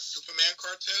a Superman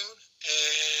cartoon,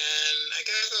 and I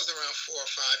guess I was around 4 or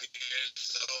 5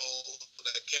 years old.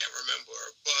 I can't remember,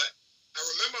 but I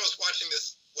remember I was watching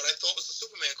this what I thought was a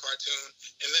Superman cartoon,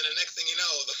 and then the next thing you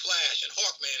know, the Flash and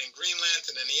Hawkman and Green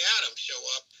Lantern and the Atom show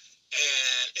up,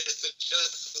 and it's the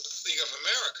Justice League of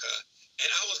America, and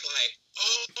I was like,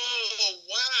 oh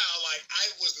wow, like I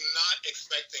was not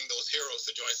expecting those heroes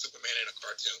to join Superman in a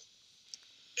cartoon.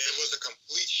 It was a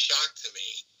complete shock to me,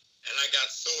 and I got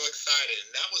so excited,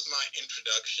 and that was my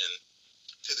introduction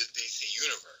to the DC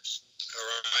universe.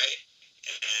 All right.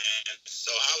 And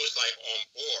so I was like on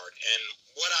board. And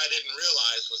what I didn't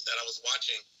realize was that I was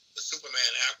watching the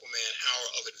Superman Aquaman Hour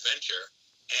of Adventure,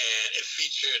 and it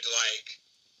featured like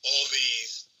all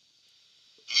these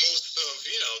most of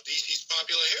DC's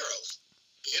popular heroes,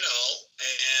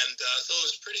 and so it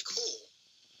was pretty cool.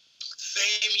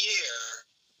 Same year,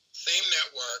 same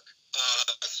network,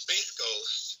 Space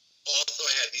Ghost also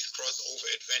had these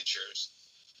crossover adventures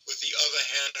with the other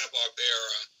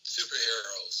Hanna-Barbera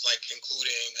superheroes, like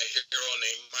including a hero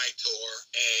named Mytor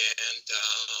and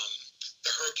the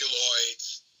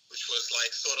Herculoids, which was like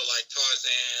sort of like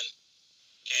Tarzan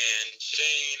and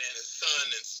Jane and his son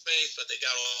in space, but they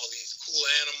got all these cool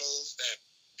animals that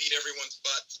beat everyone's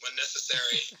butts when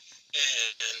necessary.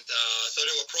 and so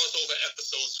there were crossover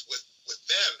episodes with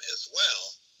them as well.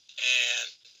 And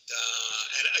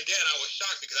again, I was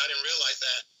shocked because I didn't realize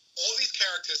that all these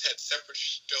characters had separate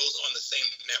shows on the same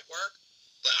network,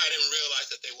 but I didn't realize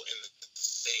that they were in the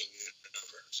same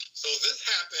universe. So this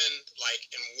happened like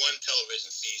in one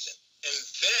television season. And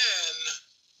then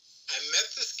I met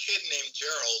this kid named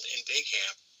Gerald in day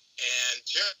camp. And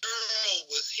Gerald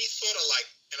he's sort of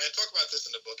like, and I talk about this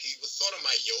in the book, he was sort of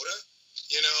my Yoda.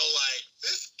 Like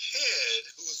this kid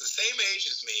who was the same age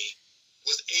as me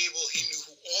he knew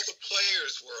who all the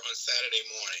players were on Saturday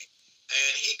morning.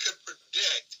 And he could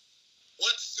predict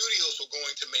what studios were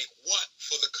going to make what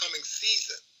for the coming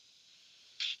season.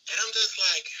 And I'm just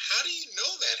like, how do you know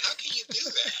that? How can you do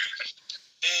that?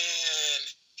 And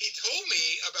he told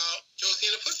me about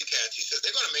Josie and the Pussycats. He says,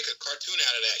 they're going to make a cartoon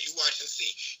out of that. You watch and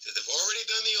see. He says, they've already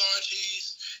done the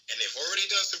Archies, and they've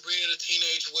already done Sabrina the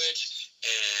Teenage Witch,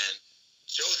 and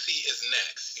Josie is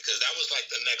next, because that was like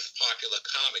the next popular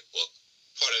comic book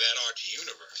part of that Archie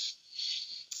universe.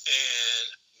 And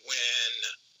when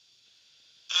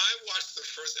I watched the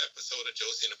first episode of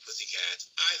Josie and the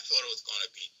Pussycats, I thought it was going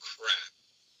to be crap,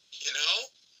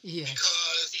 Yes.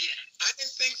 because I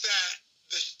didn't think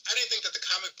that the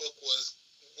comic book was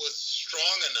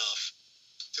strong enough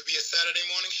to be a Saturday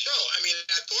morning show. I mean,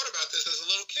 I thought about this as a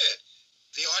little kid.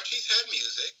 The Archies had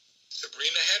music,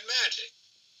 Sabrina had magic.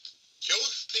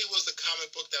 Josie was a comic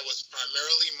book that was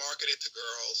primarily marketed to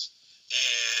girls,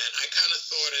 and I kind of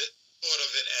thought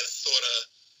of it as sort of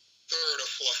third or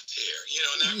fourth tier,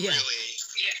 not really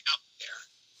out there.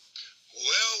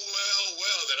 Well,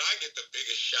 did I get the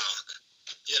biggest shock,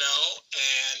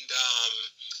 and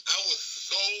I was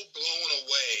so blown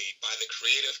away by the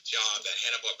creative job that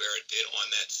Hanna-Barbera did on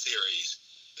that series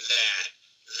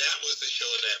that was the show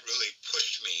that really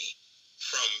pushed me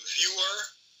from viewer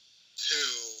to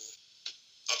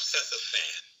obsessive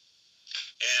fan.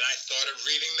 And I started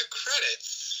reading the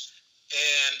credits.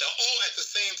 And at the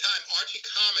same time, Archie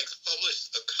Comics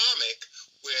published a comic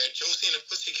where Josie and the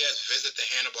Pussycats visit the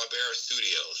Hanna-Barbera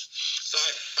studios. So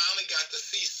I finally got to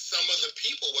see some of the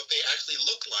people, what they actually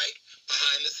look like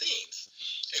behind the scenes,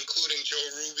 including Joe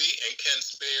Ruby and Ken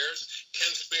Spears.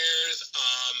 Ken Spears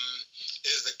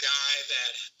is the guy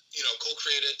that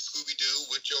co-created Scooby-Doo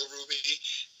with Joe Ruby.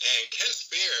 And Ken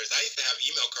Spears, I used to have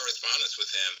email correspondence with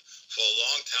him for a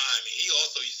long time. He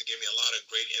also used to give me a lot of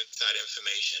great inside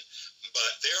information.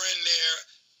 But they're in there.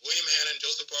 William Hanna and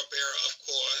Joseph Barbera, of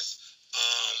course.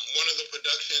 One of the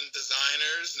production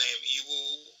designers named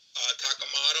Iwu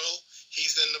Takamoto,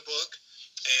 he's in the book.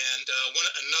 and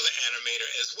another animator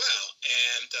as well.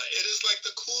 And it is like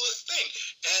the coolest thing.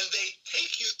 And they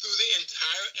take you through the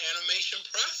entire animation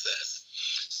process.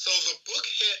 So the book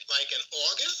hit like in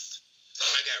August, so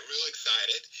I got real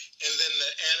excited. And then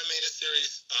the animated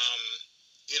series,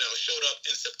 showed up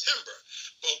in September.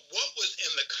 But what was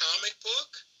in the comic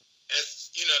book, as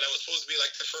you know, that was supposed to be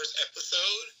like the first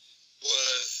episode,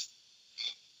 was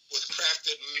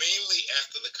crafted mainly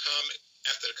after the comic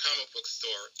book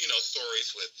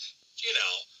stories with,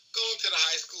 going to the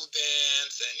high school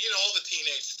dance and, all the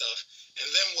teenage stuff. And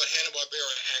then what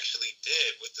Hanna-Barbera actually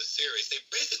did with the series, they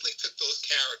basically took those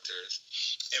characters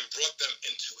and brought them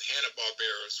into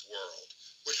Hanna-Barbera's world,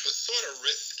 which was sort of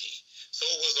risky. So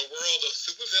it was a world of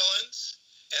supervillains,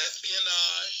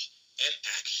 espionage, and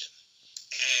action.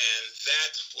 And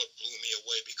that's what blew me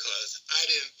away, because I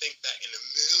didn't think that in a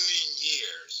million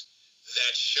years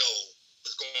that show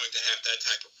was going to have that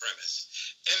type of premise.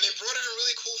 And they brought in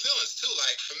really cool villains too,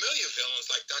 like familiar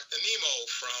villains like Dr. Nemo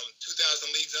from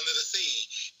 2000 Leagues Under the Sea,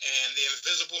 and the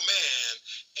Invisible Man,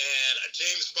 and a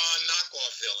James Bond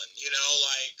knockoff villain,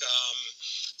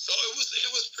 so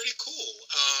it was pretty cool.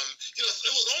 It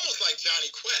was almost like Johnny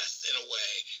Quest in a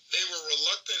way. They were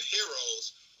reluctant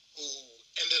heroes who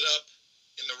ended up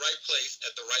in the right place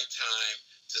at the right time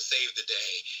to save the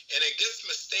day. And it gets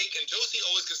mistaken. Josie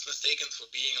always gets mistaken for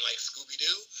being like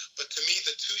Scooby-Doo, but to me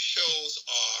the two shows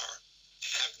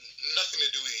have nothing to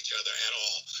do with each other at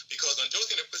all. Because on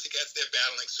Josie and the Pussycats, they're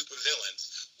battling super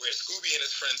villains, where Scooby and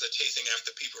his friends are chasing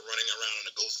after people running around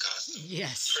in a ghost costume.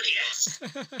 Yes. Pretty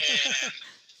much.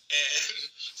 And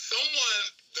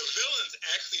the villains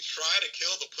actually try to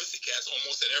kill the Pussycats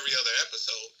almost in every other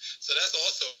episode. So that's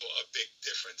also a big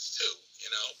difference too,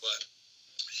 but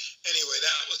anyway,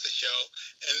 that was the show.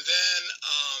 And then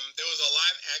there was a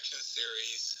live action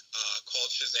series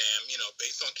called Shazam,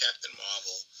 based on Captain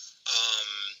Marvel.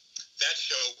 That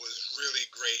show was really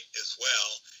great as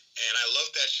well. And I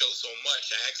loved that show so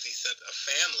much, I actually sent a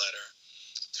fan letter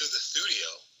to the studio.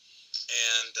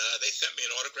 And they sent me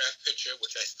an autographed picture,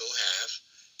 which I still have.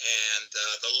 And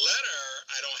the letter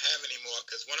I don't have anymore,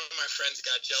 because one of my friends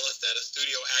got jealous that a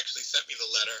studio actually sent me the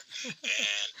letter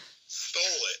and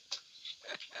stole it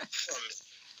from me.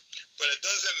 But it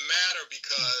doesn't matter,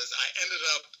 because I ended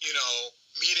up,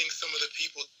 meeting some of the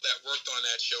people that worked on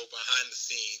that show behind the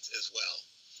scenes as well.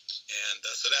 And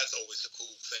so that's always a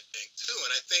cool thing, too.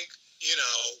 And I think,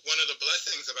 one of the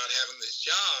blessings about having this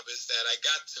job is that I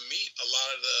got to meet a lot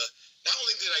of not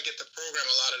only did I get to program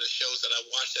a lot of the shows that I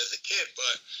watched as a kid,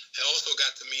 but I also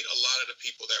got to meet a lot of the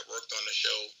people that worked on the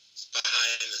show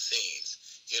behind the scenes.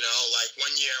 Like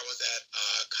one year I was at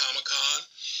Comic-Con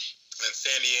in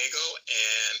San Diego,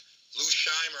 and Lou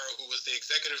Scheimer, who was the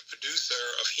executive producer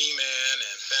of He-Man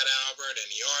and Fat Albert and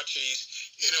the Archies,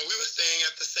 we were staying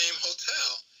at the same hotel.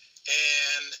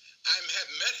 And I had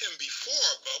met him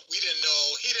before, but he didn't know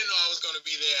I was going to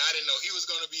be there. I didn't know he was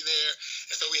going to be there.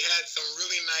 And so we had some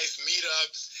really nice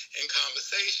meetups and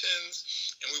conversations,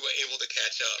 and we were able to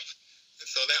catch up. And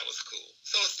so that was cool.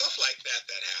 So stuff like that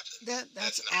happens.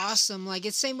 That's nice. Awesome. Like,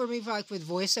 it's same with me, like with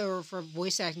voiceover for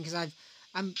voice acting, because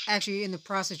I'm actually in the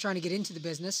process of trying to get into the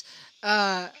business.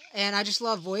 And I just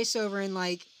love voiceover, and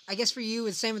like, I guess for you,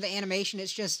 it's same with the animation.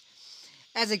 It's just,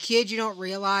 as a kid, you don't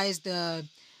realize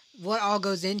what all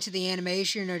goes into the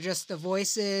animation, or just the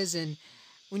voices, and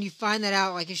when you find that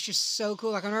out, like, it's just so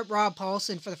cool. Like, I met Rob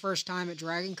Paulson for the first time at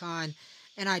Dragon Con,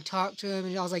 and I talked to him,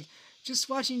 and I was like, just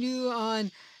watching you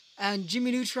on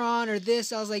Jimmy Neutron or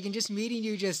this, I was like, and just meeting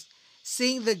you, just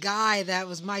seeing the guy that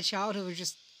was my childhood was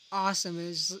just awesome. It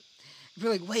was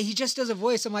really like, wait, he just does a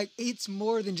voice. I'm like, it's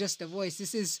more than just a voice.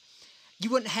 You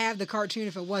wouldn't have the cartoon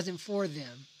if it wasn't for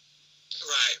them.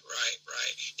 Right.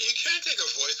 You can't take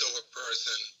a voiceover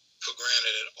person for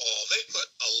granted at all. They put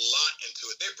a lot into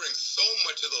it. They bring so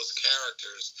much of those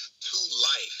characters to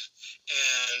life.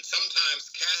 And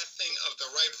sometimes casting of the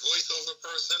right voiceover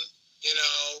person,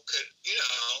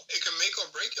 it can make or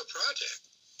break your project.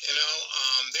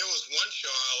 There was one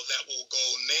show that will go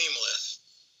nameless.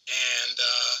 And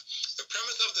the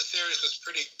premise of the series was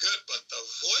pretty good, but the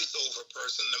voiceover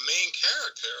person, the main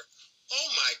character, oh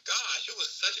my gosh, it was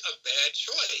such a bad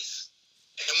choice.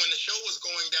 And when the show was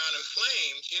going down in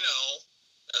flames,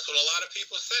 that's what a lot of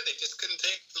people said. They just couldn't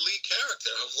take the lead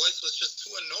character. Her voice was just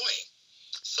too annoying.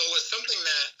 So it's something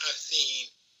that I've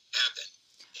seen happen,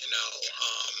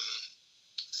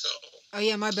 Oh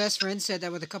yeah, my best friend said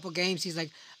that with a couple games. He's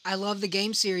like, I love the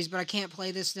game series, but I can't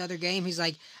play this other game. He's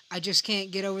like, I just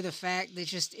can't get over the fact that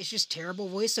it's just terrible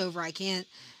voiceover. I can't.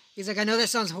 He's like, I know that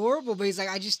sounds horrible, but he's like,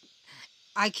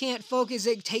 I can't focus.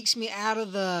 It takes me out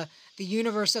of the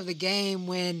universe of the game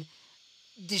when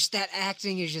just that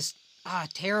acting is just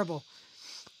terrible.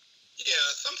 Yeah,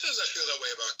 sometimes I feel that way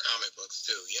about comic books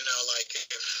too. You know, like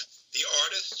if the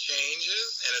artist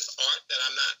changes and it's art that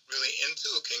I'm not really into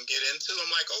or can get into,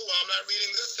 I'm like, oh, well, I'm not reading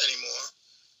this anymore.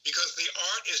 Because the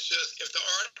art is just, if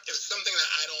something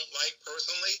that I don't like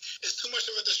personally, it's too much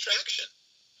of a distraction,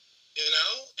 you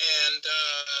know? And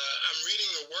I'm reading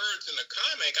the words in the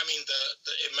comic. I mean,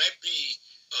 it might be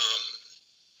um,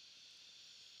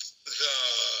 the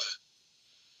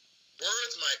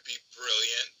words might be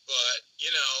brilliant, but,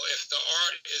 you know, if the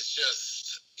art is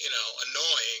just, you know,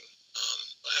 annoying,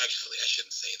 well, actually, I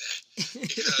shouldn't say that.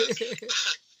 Because,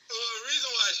 well, the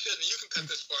reason why I shouldn't, you can cut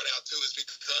this part out too, is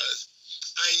because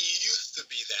I used to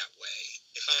be that way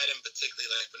if I didn't particularly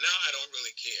like, but now I don't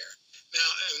really care. Now,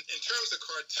 in terms of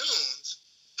cartoons,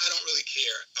 I don't really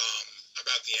care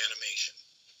about the animation,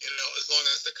 you know, as long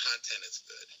as the content is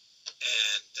good.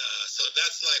 And so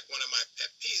that's like one of my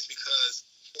pet peeves, because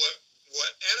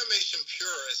what animation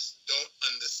purists don't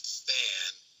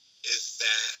understand is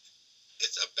that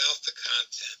it's about the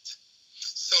content.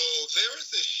 So there was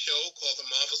this show called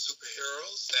The Marvel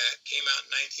Superheroes that came out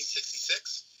in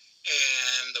 1966,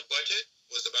 and the budget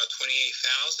was about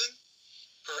 $28,000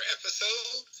 per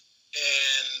episode.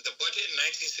 And the budget in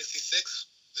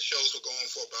 1966, the shows were going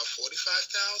for about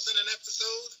 $45,000 an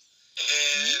episode.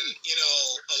 And you know,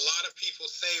 a lot of people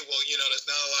say, well, you know, there's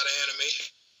not a lot of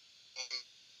animation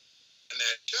in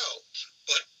that show,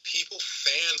 but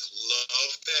fans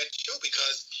loved that show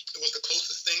because it was the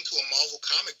closest thing to a Marvel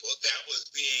comic book that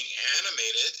was being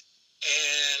animated,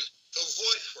 and the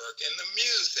voice work and the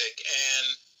music and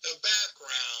the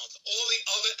backgrounds, all the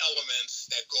other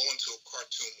elements that go into a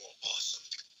cartoon were awesome.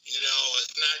 You know,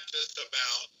 it's not just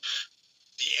about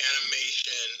the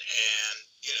animation and,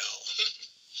 you know,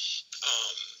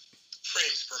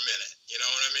 frames per minute. You know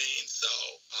what I mean? So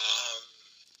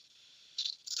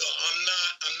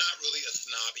I'm not really a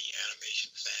snobby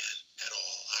animation fan at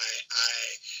all.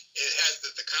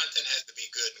 The content has to be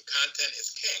good, and content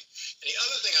is king. And the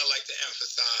other thing I like to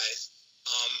emphasize,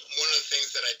 one of the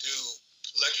things that I do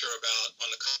lecture about on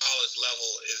the college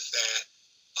level is that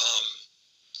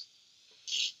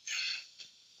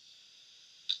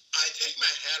I take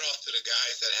my hat off to the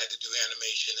guys that had to do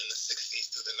animation in the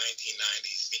 60s through the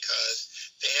 1990s, because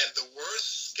they had the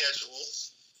worst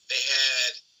schedules. They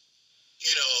had,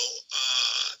 you know,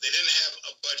 they didn't have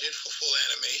a budget for full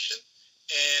animation.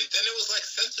 And then it was like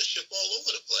censorship all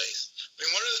over the place. I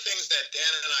mean, one of the things that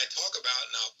Dan and I talk about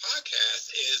in our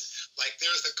podcast is, like,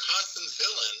 there's a constant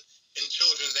villain in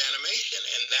children's animation,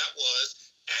 and that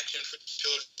was Action for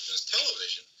Children's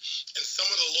Television. And some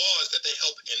of the laws that they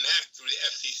helped enact through the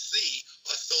FCC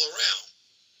are still around,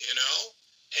 you know?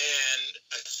 And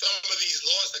some of these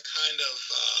laws are kind of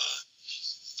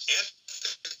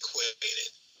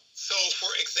antiquated. So,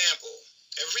 for example,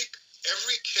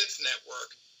 every kids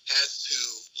network has to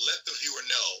let the viewer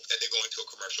know that they're going to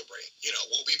a commercial break. You know,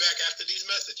 we'll be back after these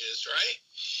messages, right?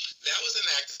 That was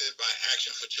enacted by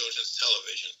Action for Children's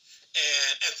Television.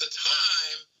 And at the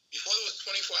time, before there was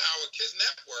 24-hour kids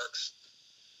networks,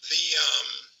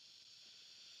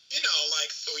 you know,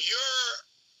 like, so you're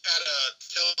at a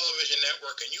television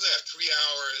network and you have 3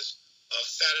 hours of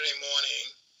Saturday morning,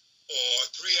 or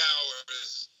 3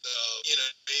 hours of, you know,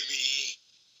 maybe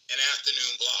an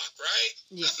afternoon block, right?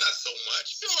 Yeah. That's not so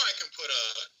much. Sure, I can put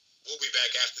we'll be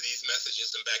back after these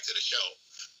messages and back to the show.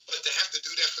 But to have to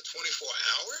do that for 24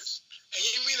 hours? And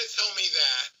you mean to tell me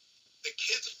that the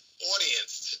kids'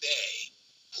 audience today,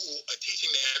 who are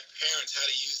teaching their parents how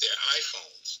to use their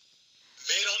iPhones,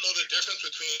 they don't know the difference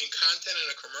between content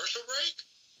and a commercial break?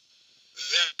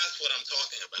 That's what I'm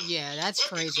talking about. Yeah, that's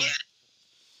crazy.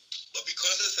 But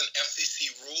because it's an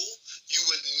FCC rule, you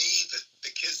would need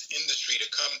the kids industry to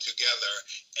come together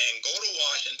and go to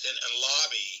Washington and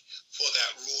lobby for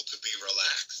that rule to be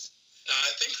relaxed. Now,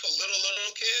 I think for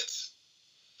little kids,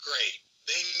 great.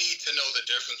 They need to know the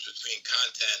difference between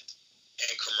content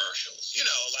and commercials, you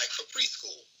know, like for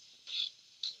preschool.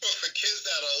 But for kids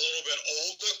that are a little bit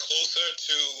older, closer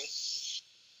to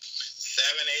 7,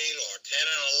 8, or 10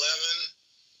 and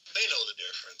 11, they know the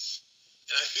difference.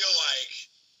 And I feel like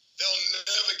they'll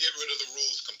never get rid of the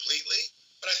rules completely,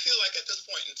 but I feel like at this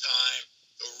point in time,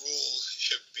 the rules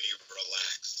should be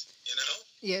relaxed, you know?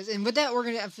 Yes, and with that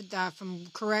if I'm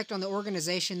correct on the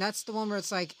organization, that's the one where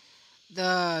it's like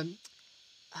the,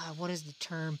 what is the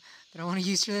term that I want to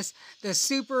use for this? The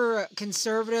super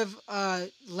conservative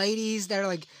ladies that are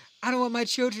like, I don't want my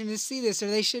children to see this, or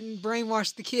they shouldn't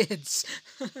brainwash the kids.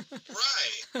 Right.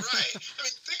 I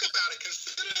mean, think about it.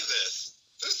 Consider this.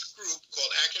 This group called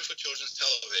Action for Children's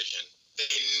Television, they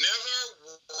never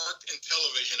worked in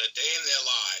television a day in their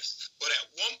lives, but at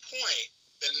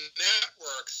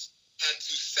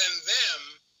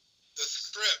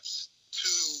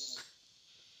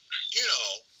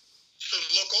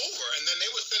over, and then they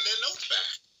would send their notes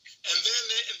back, and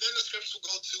then the scripts would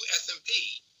go to S&P,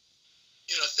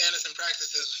 standards and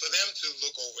practices, for them to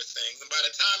look over things. And by the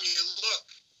time you look,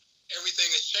 everything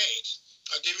has changed.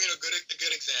 I'll give you a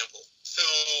good example. So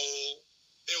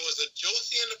there was a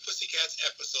Josie and the Pussycats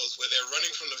episodes where they're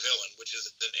running from the villain, which is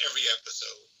in every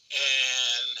episode,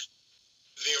 and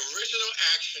the original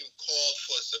action called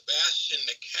for Sebastian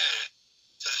the cat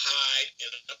to hide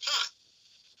in a pot.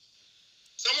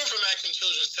 Someone from Action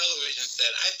Children's Television said,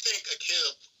 I think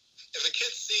if a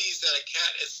kid sees that a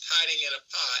cat is hiding in a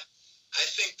pot, I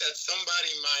think that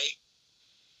somebody might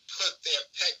put their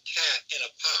pet cat in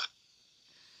a pot.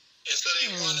 And so they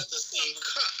wanted the scene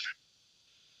cut.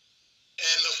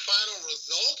 And the final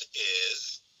result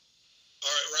is,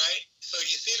 all right, so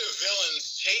you see the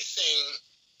villains chasing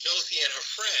Josie and her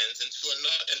friends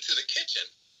into the kitchen,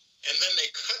 and then they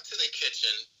cut to the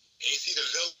kitchen, and you see the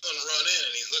villain run in,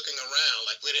 and he's looking around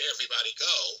like, where did everybody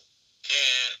go?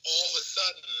 And all of a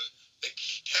sudden, the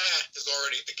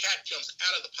cat jumps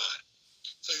out of the pot.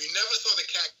 So you never saw the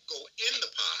cat go in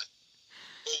the pot,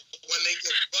 but when they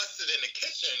get busted in the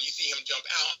kitchen, you see him jump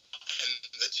out, and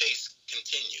the chase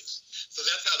continues. So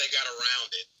that's how they got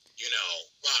around it,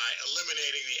 by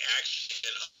eliminating the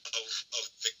action of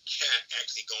the cat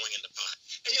actually going in the pot.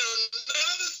 And, none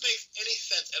of this makes any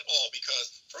sense at all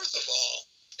because, first of all,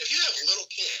 if you have little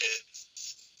kids,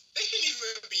 they shouldn't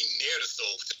even be near the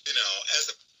stove, as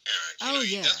a parent.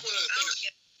 That's one of the things,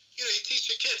 you teach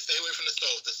your kids, stay away from the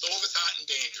stove. The stove is hot and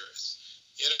dangerous,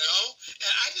 And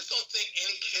I just don't think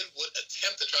any kid would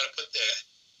attempt to try to put their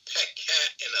pet cat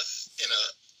in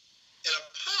a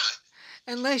pot.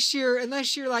 Unless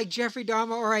you're like Jeffrey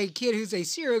Dahmer or a kid who's a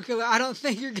serial killer, I don't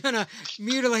think you're gonna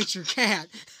mutilate your cat.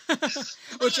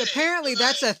 Which apparently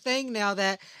that's a thing now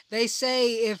that they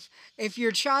say if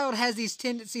your child has these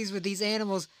tendencies with these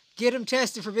animals, get them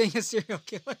tested for being a serial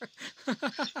killer.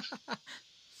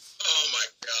 Oh my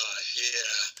gosh,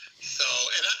 yeah. So,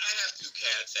 and I have 2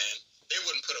 cats, and they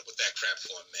wouldn't put up with that crap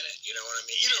for a minute. You know what I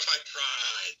mean? Even if I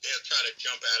tried, they'll try to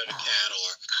jump out of the cat or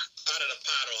out of the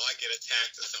pot, or I get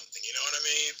attacked or something. You know what I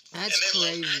mean? That's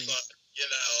crazy. But,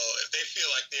 if they feel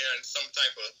like they're in some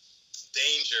type of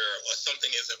danger or something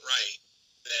isn't right,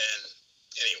 then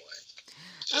anyway.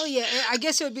 Oh yeah, I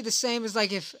guess it would be the same as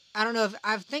like if I don't know if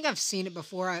I think I've seen it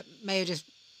before. I may have just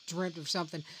dreamt of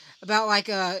something about like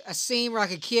a scene where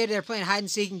like a kid they're playing hide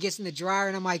and seek and gets in the dryer,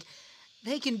 and I'm like,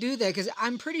 they can do that because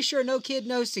I'm pretty sure no kid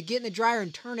knows to get in the dryer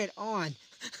and turn it on.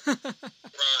 Right.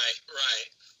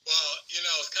 Well,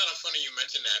 it's kind of funny you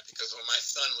mentioned that because when my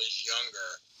son was younger,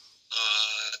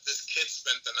 this kid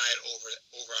spent the night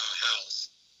over our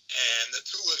house, and the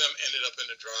 2 of them ended up in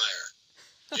the dryer.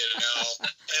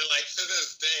 And like to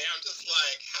this day, I'm just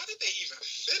like, how did they even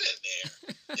fit in there?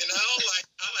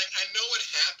 I know it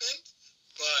happened,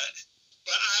 but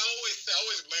I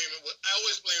always blame it. I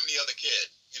always blame the other kid,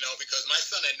 because my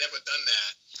son had never done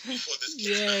that before this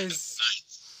kid spent the night.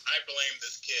 I blame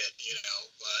this kid,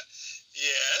 but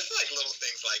yeah, it's like little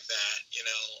things like that,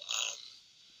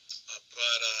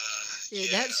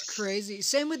 That's crazy.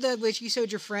 Same with which you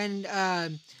showed your friend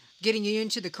getting you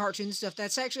into the cartoon stuff.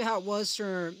 That's actually how it was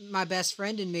for my best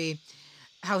friend and me.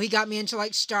 How he got me into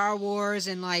like Star Wars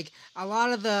and like a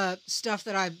lot of the stuff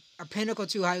that are pinnacle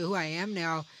to who I am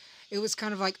now. It was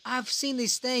kind of like, I've seen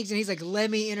these things, and he's like,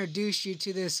 let me introduce you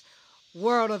to this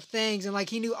world of things. And like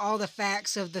he knew all the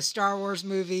facts of the Star Wars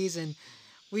movies, and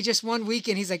we just one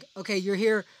weekend he's like, okay, you're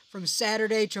here from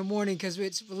Saturday till morning because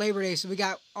it's Labor Day, so we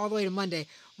got all the way to Monday.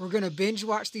 We're gonna binge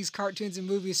watch these cartoons and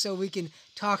movies so we can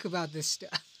talk about this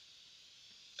stuff.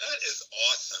 That is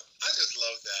awesome. I just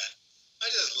love that. I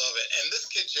just love it. And this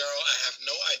kid, Gerald, I have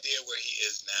no idea where he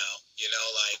is now.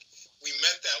 We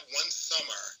met that one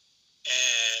summer,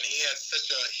 and he had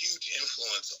such a huge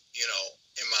influence,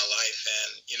 in my life.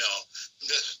 And, I'm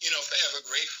just, forever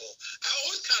grateful. I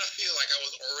always kind of feel like I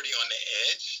was already on the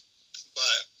edge.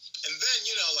 And then,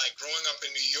 growing up in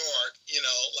New York,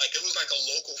 it was like a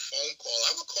local phone call.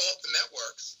 I would call up the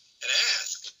networks and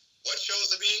ask, what shows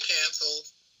are being canceled?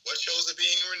 What shows are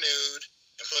being renewed?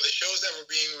 And for the shows that were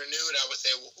being renewed, I would say,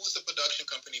 well, who's the production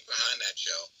company behind that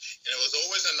show? And it was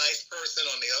always a nice person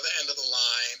on the other end of the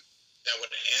line that would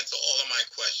answer all of my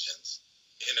questions,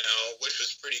 which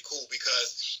was pretty cool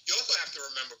because you also have to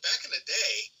remember back in the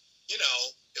day,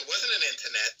 there wasn't an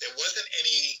internet. There wasn't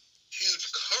any huge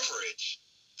coverage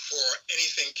for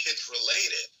anything kids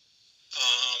related.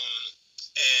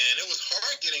 And it was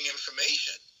hard getting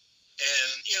information. And,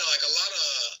 like a lot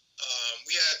of,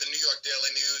 we had the New York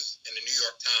Daily News and the New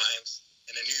York Times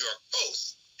and the New York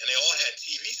Post, and they all had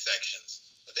TV sections.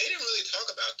 But they didn't really talk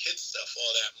about kids stuff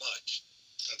all that much.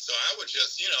 And so I would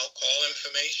just, call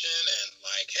information and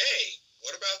like, hey,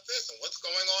 what about this and what's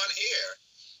going on here?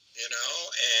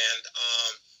 And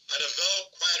I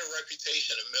developed quite a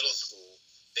reputation in middle school.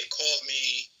 They called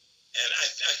me, and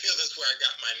I feel this is where I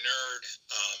got my nerd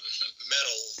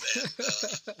medals, and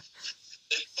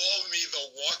they called me the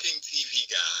walking TV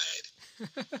guide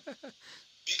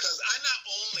because I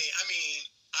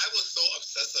was so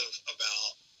obsessive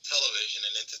about television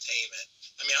and entertainment.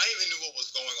 I even knew what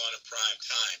was going on in prime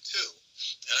time, too.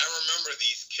 And I remember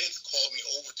these kids called me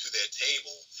over to their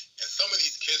table, and some of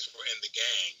these kids were in the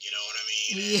gang, you know what I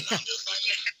mean? And I'm just like,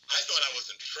 I thought I was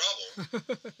in trouble.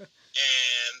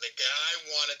 And the guy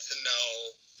wanted to know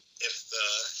if the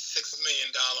 $6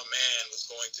 million man was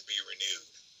going to be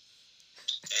renewed.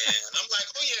 And I'm like,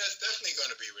 oh, yeah, it's definitely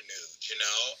going to be renewed,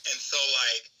 And so,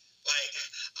 I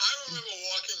remember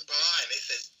walking by, and they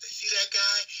said, see that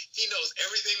guy? He knows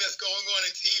everything that's going on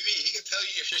in TV. He can tell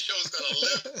you if your show's going to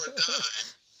live or die.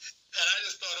 And I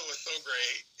just thought it was so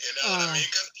great, you know what I mean?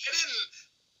 Because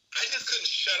I just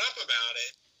couldn't shut up about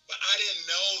it, but I didn't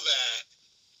know that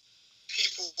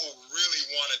people really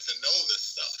wanted to know this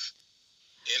stuff,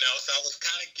 So I was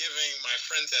kind of giving my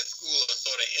friends at school a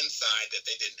sort of insight that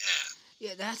they didn't have.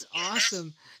 Yeah, that's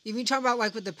awesome. You've been talking about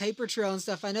like with the paper trail and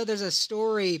stuff. I know there's a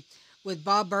story with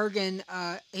Bob Bergen,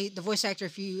 the voice actor,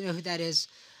 if you know who that is.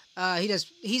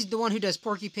 He's the one who does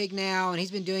Porky Pig now, and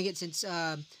he's been doing it since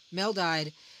Mel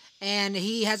died. And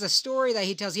he has a story that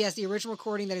he tells. He has the original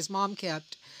recording that his mom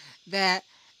kept, that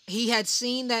he had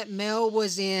seen that Mel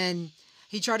was in.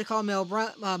 He tried to call Mel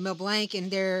Blanc,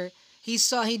 and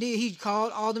he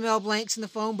called all the Mel Blancs in the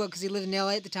phone book because he lived in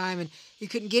L.A. at the time, and he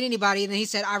couldn't get anybody. And then he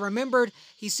said, I remembered.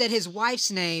 He said his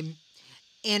wife's name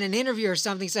in an interview or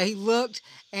something. So he looked,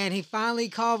 and he finally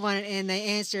called one, and they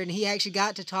answered, and he actually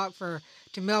got to talk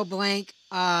to Mel Blanc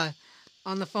on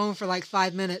the phone for like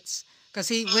 5 minutes. Because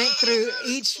he went through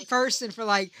each person for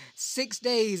like 6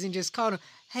 days and just called him,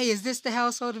 hey, is this the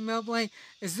household of Mel Blanc?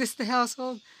 Is this the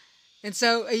household? And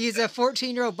so he's a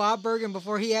 14-year-old Bob Bergen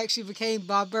before he actually became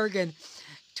Bob Bergen,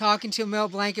 talking to Mel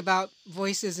Blanc about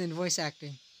voices and voice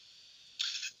acting.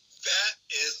 That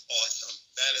is awesome.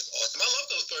 That is awesome. I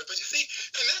love those stories. But you see,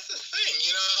 and that's the thing,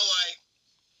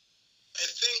 I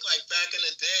think like back in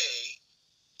the day,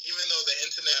 even though the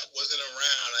internet wasn't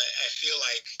around, I feel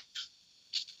like,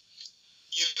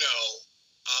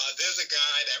 there's a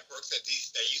guy that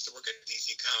used to work at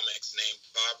DC Comics named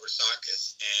Bob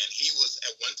Rasakis, and he was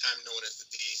at one time known as the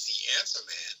DC Answer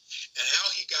Man. And how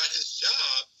he got his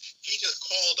job, he just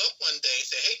called up one day and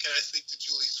said, hey, can I speak to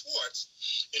Julie Schwartz?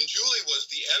 And Julie was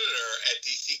the editor at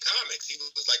DC Comics. He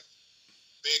was like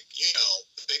big,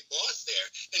 the big boss there.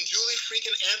 And Julie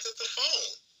freaking answered the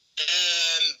phone.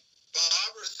 And Bob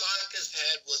Rasakis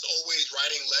was always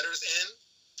writing letters in.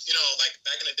 Like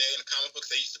back in the day in the comic books,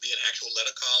 there used to be an actual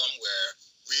letter column where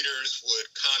readers would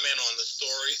comment on the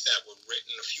stories that were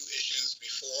written a few issues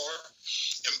before.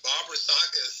 And Bob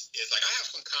Rasakis is like, I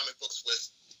have some comic books with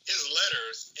his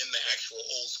letters in the actual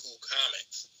old school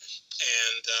comics.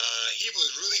 And he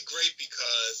was really great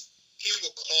because he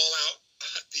would call out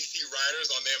DC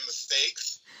writers on their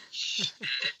mistakes.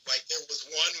 Like there was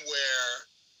one where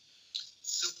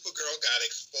Supergirl got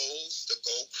exposed to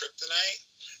gold kryptonite.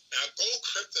 Now, gold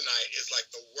kryptonite is like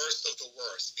the worst of the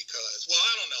worst because, well,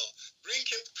 I don't know. Green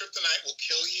kryptonite will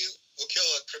kill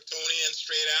a Kryptonian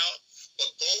straight out,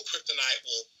 but gold kryptonite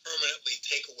will permanently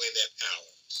take away their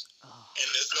powers. Oh. And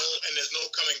there's no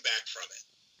coming back from it.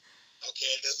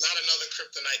 Okay, there's not another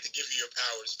kryptonite to give you your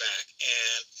powers back.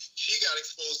 And she got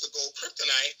exposed to gold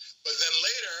kryptonite, but then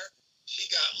later she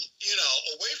got,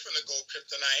 away from the gold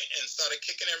kryptonite and started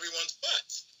kicking everyone's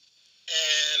butts.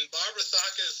 And Barbara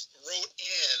Sakis wrote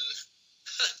in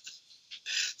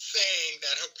saying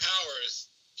that her powers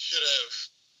should have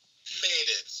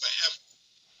faded forever.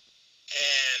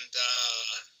 And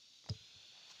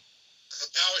her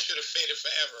powers should have faded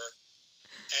forever.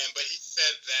 But he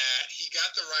said that he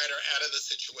got the writer out of the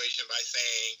situation by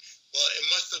saying, well, it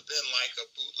must have been like a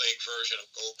bootleg version of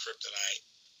gold kryptonite.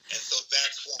 And so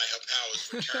that's why her powers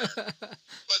returned.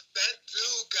 But that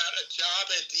dude got a job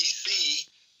at DC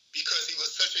because he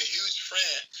was such a huge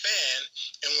fan,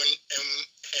 and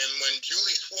when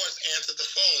Julie Schwartz answered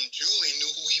the phone, Julie knew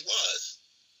who he was,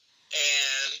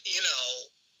 and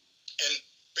and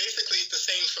basically the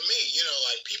same for me,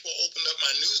 like people opened up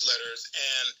my newsletters,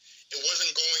 and it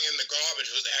wasn't going in the garbage;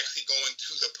 it was actually going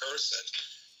to the person,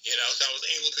 So I was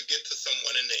able to get to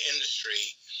someone in the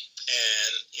industry,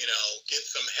 and get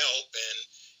some help,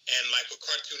 and like with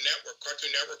Cartoon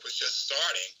Network was just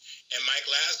starting. And Mike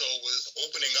Lazo was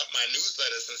opening up my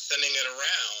newsletters and sending it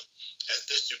around as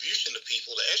distribution to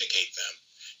people to educate them.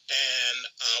 And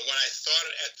when I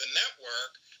started at the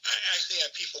network, I actually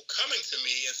had people coming to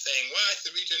me and saying, well, I used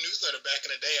to read your newsletter back in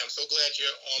the day. I'm so glad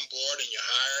you're on board and you're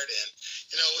hired. And,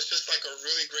 it was just like a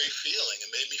really great feeling.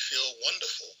 It made me feel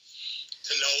wonderful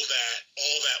to know that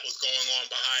all that was going on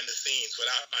behind the scenes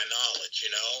without my knowledge,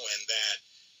 and that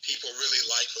people really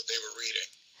liked what they were reading.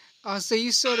 Oh, so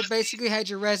you sort of basically had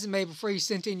your resume before you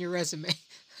sent in your resume.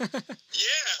 Yeah,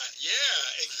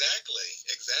 exactly.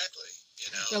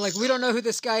 They're like, we don't know who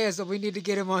this guy is, so we need to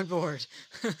get him on board.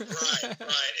 Right,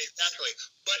 exactly.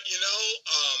 But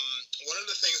one of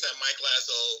the things that Mike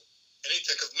Lazo,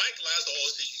 because Mike Lazo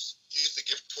also used to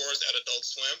give tours at Adult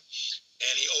Swim,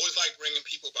 and he always liked bringing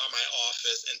people by my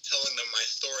office and telling them my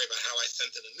story about how I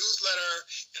sent in a newsletter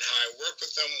and how I worked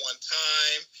with them one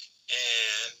time,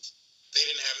 and they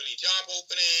didn't have any job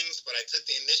openings, but I took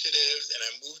the initiatives and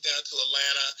I moved down to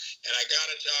Atlanta and I got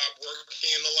a job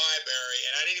working in the library,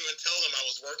 and I didn't even tell them I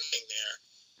was working there.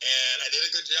 And I did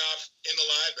a good job in the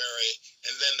library,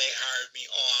 and then they hired me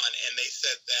on, and they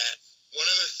said that one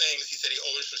of the things he said he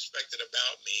always respected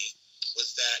about me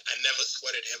was that I never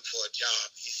sweated him for a job.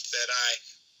 He said I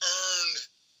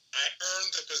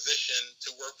earned the position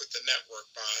to work with the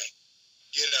network by,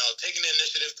 taking the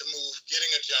initiative to move, getting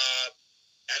a job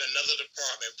at another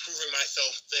department, proving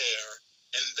myself there,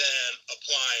 and then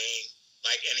applying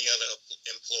like any other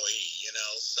employee,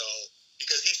 So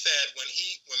because he said when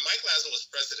Mike Lazo was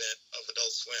president of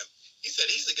Adult Swim, he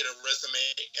said he used to get a resume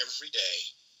every day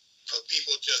for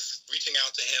people just reaching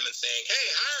out to him and saying, "Hey,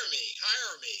 hire me,"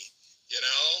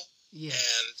 Yes.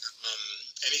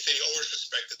 And he said he always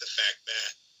respected the fact that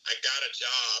I got a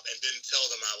job and didn't tell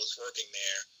them I was working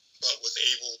there, but was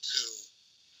able to,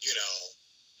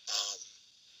 um,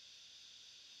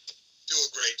 do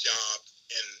a great job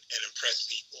and impress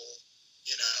people,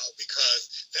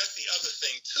 because that's the other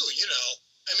thing too,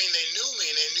 they knew me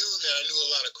and they knew that I knew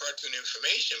a lot of cartoon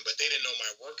information, but they didn't know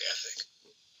my work ethic.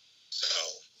 So.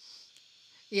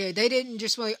 Yeah, they didn't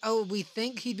just like, oh, we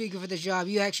think he'd be good for the job.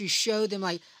 You actually showed them,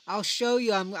 like, I'll show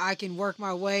you I can work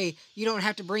my way. You don't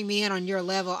have to bring me in on your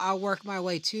level. I'll work my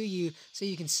way to you so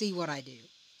you can see what I do.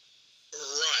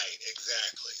 Right,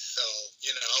 exactly. So,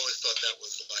 I always thought that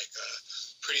was like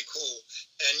pretty cool.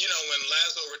 And, when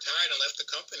Lazo retired and left the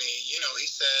company, he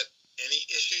said, any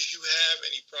issues you have,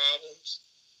 any problems,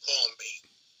 call me.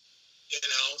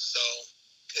 So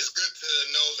it's good to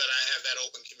know that I have that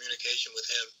open communication with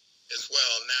him as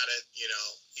well. Now that,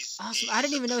 he's awesome. I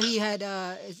didn't even know he had,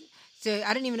 so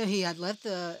I didn't even know he had left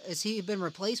has he been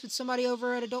replaced with somebody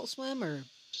over at Adult Swim or?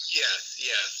 Yes.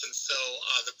 And so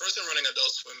the person running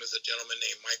Adult Swim is a gentleman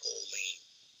named Michael Lean,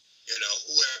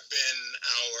 who have been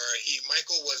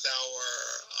Michael was our,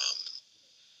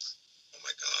 oh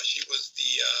my gosh, he was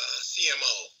the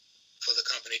CMO for the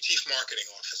company, Chief Marketing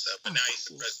Officer, but now he's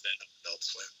the president of Adult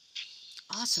Swim.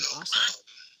 Awesome.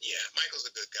 Yeah, Michael's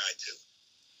a good guy too.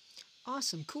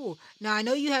 Awesome, cool. Now I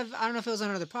know you have, I don't know if it was on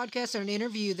another podcast or an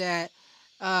interview that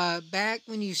back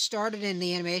when you started in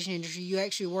the animation industry, you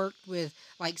actually worked with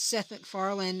like Seth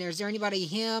MacFarlane. Is there anybody,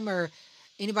 him or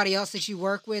anybody else that you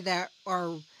work with that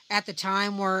are at the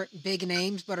time weren't big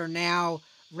names but are now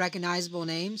recognizable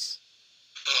names?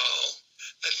 Oh,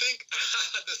 I think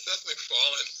the Seth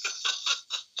MacFarlane.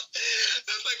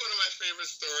 That's like one of my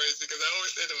favorite stories because I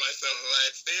always say to myself, if I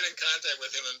had stayed in contact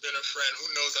with him and been a friend, who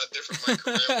knows how different my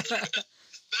career would have been.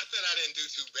 Not that I didn't do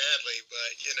too badly,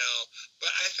 but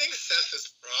but I think Seth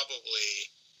is probably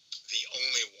the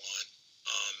only one,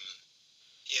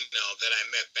 that I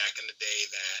met back in the day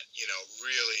that,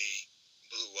 really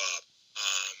blew up.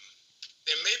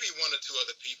 There may be one or two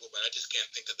other people, but I just can't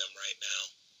think of them right now.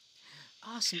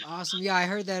 Awesome. Yeah, I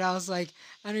heard that. I was like,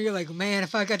 I know you're like, man,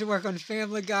 if I got to work on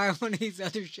Family Guy or one of these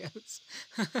other shows.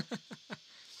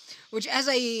 Which, as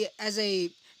a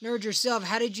nerd yourself,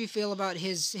 how did you feel about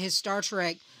his Star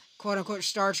Trek, quote unquote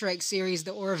Star Trek series,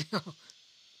 The Orville?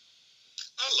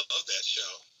 I love that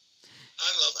show. I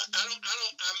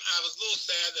was a little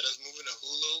sad that it's moving to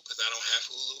Hulu because I don't have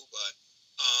Hulu, but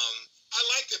I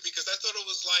liked it because I thought it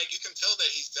was like, you can tell that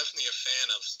he's definitely a fan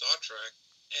of Star Trek,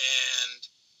 and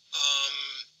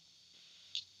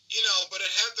but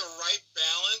it had the right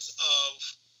balance of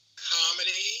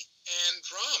comedy and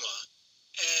drama.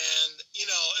 And,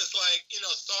 it's like,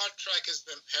 Star Trek has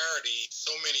been parodied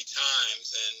so many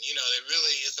times, and, it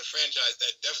really is a franchise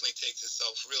that definitely takes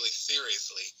itself really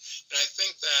seriously. And I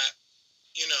think that,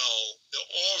 the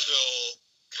Orville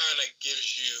kind of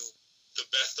gives you the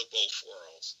best of both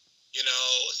worlds.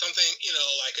 Something,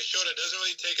 like a show that doesn't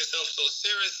really take itself so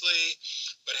seriously,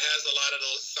 but has a lot of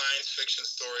those science fiction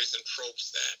stories and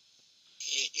tropes that,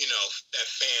 that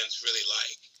fans really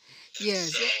like. And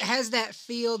Yes, so, it has that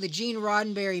feel, the Gene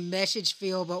Roddenberry message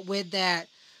feel, but with that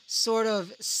sort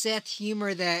of Seth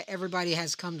humor that everybody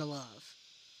has come to love.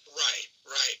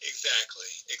 right,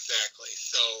 exactly.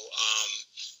 So,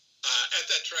 at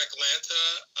that Tracklanta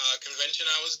convention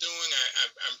I was doing,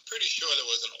 I'm pretty sure there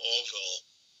was an Orville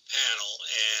panel,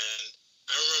 and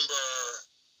I remember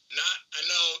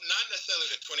not necessarily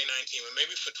for 2019, but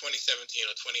maybe for 2017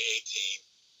 or 2018.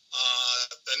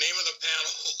 The name of the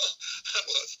panel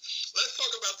was "Let's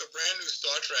talk about the brand new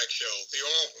Star Trek show, The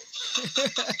Orville,"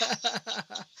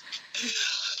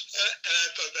 and I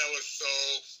thought that was so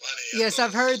funny. Yes,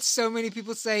 I've heard so many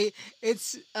people say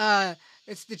it's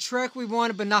the Trek we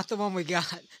wanted, but not the one we got.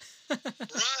 Right.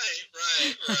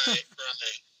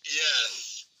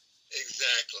 Yes,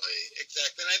 exactly.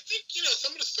 And I think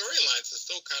some of the storylines are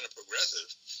still kind of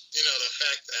progressive. The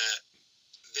fact that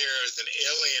there's an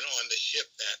alien on the ship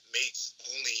that mates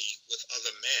only with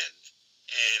other men,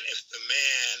 and if the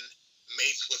man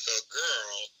mates with a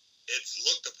girl, it's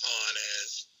looked upon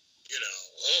as,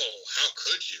 oh, how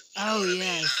could you? You know Oh, what I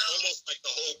mean? yes. Almost like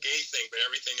the whole gay thing, but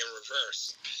everything in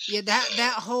reverse. Yeah,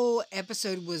 that whole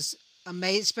episode was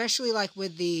amazing, especially like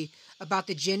with about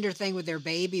the gender thing with their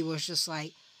baby was just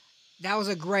like that was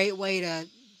a great way to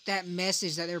that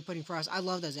message that they were putting across. I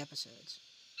love those episodes.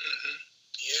 Mm-hmm.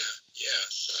 Yeah.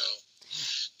 So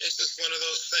it's just one of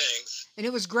those things. And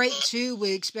it was great too,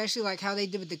 with especially like how they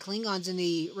did with the Klingons in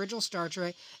the original Star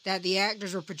Trek, that the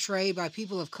actors were portrayed by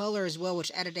people of color as well,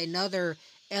 which added another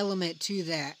element to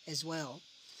that as well.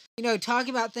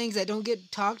 Talking about things that don't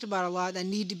get talked about a lot that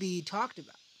need to be talked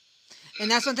about.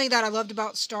 And that's one thing that I loved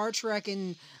about Star Trek,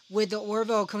 and with the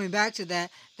Orville coming back to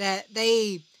that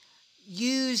they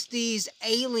use these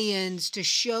aliens to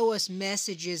show us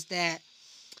messages that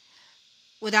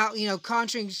without,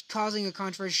 causing a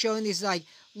controversy, showing these like,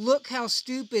 look how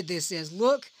stupid this is.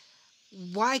 Look,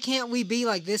 why can't we be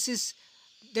like this?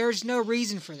 There's no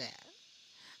reason for that.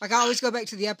 Like I always go back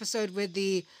to the episode with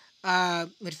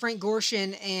with Frank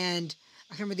Gorshin and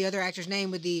I can't remember the other actor's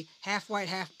name, with the half white,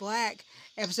 half black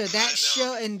episode. That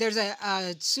show, and there's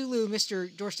a Sulu, Mr.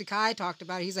 George Takei talked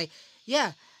about it. He's like,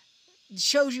 yeah, it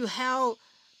shows you how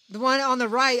the one on the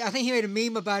right, I think he made a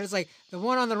meme about it. It's like, the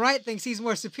one on the right thinks he's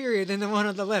more superior than the one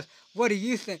on the left. What do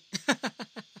you think?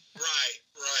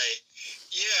 Right.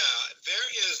 Yeah, there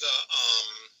is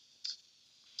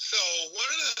so one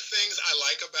of the things I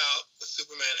like about the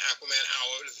Superman Aquaman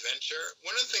Hour Adventure,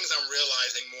 one of the things I'm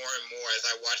realizing more and more as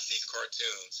I watch these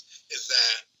cartoons is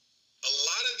that a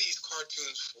lot of these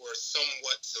cartoons were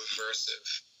somewhat subversive.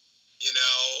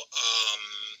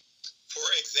 For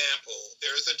example,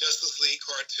 there's a Justice League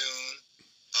cartoon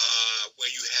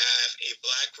where you have a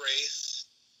black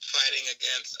race fighting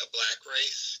against a black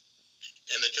race,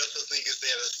 and the Justice League is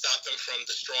there to stop them from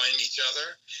destroying each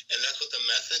other, and that's what the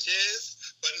message is.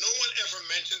 But no one ever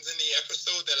mentions in the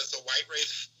episode that it's a white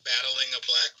race battling a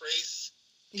black race.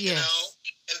 Yes.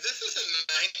 And this is in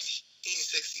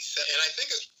 1967, and I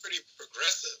think it's pretty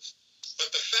progressive.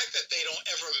 But the fact that they don't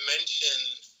ever mention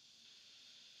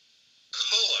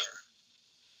color,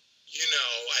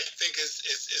 I think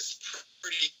is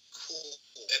pretty cool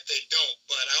that they don't.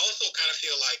 But I also kind of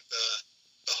feel like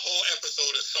the whole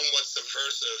episode is somewhat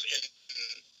subversive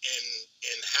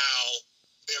in how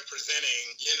they're presenting,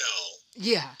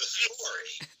 the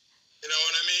story. You know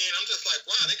what I mean? I'm just like,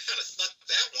 wow, they kind of snuck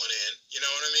that one in. You know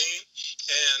what I mean?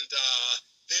 And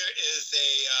there is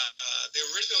the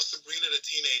original Sabrina the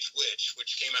Teenage Witch,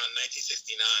 which came out in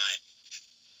 1969.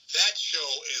 That show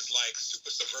is like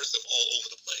super subversive all over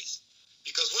the place.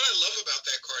 Because what I love about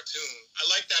that cartoon, I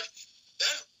like that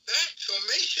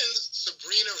Filmation's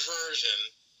Sabrina version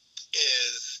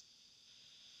is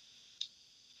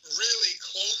really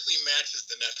closely matches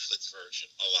the Netflix version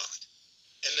a lot.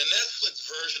 And the Netflix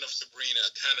version of Sabrina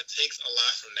kind of takes a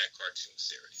lot from that cartoon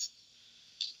series.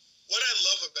 What I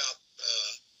love about the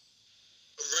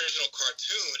original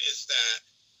cartoon is that,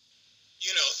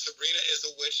 Sabrina is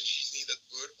a witch and she's neither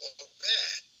good or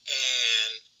bad.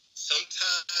 And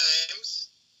sometimes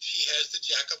she has to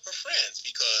jack up her friends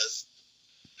because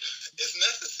it's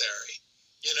necessary,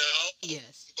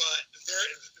 Yes. But there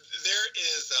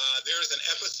is an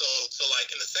episode. So like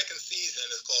in the second season,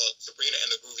 it's called Sabrina and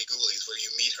the Groovy Ghoulies, where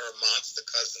you meet her monster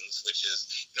cousins, which is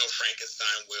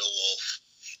Frankenstein, werewolf,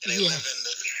 and they live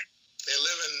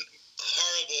in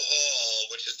Horrible Hall,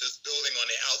 which is this building on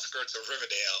the outskirts of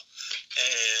Riverdale,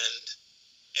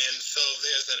 and so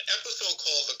there's an episode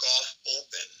called The Gulf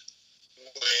Open,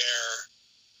 where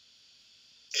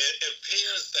it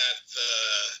appears that the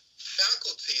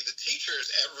faculty, the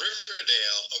teachers at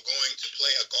Riverdale are going to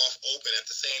play a golf open at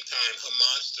the same time her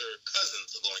monster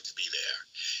cousins are going to be there.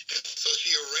 And so she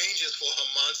arranges for her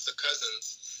monster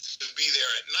cousins to be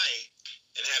there at night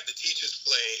and have the teachers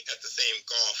play at the same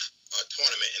golf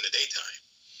tournament in the daytime.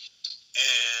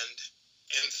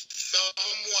 And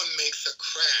someone makes a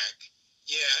crack.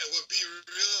 Yeah, it would be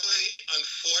really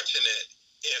unfortunate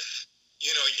if,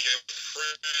 you know, your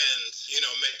friends, you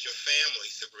know, met your family,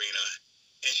 Sabrina.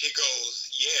 And she goes,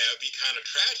 yeah, it'd be kind of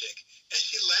tragic. And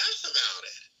she laughs about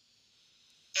it.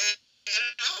 And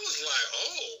I was like,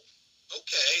 oh,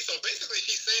 okay. So basically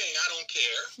she's saying, I don't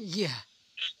care. Yeah.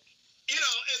 You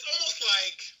know, it's almost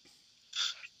like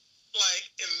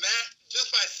in that,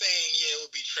 just by saying, yeah, it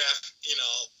would be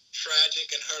tragic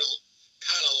and her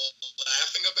kind of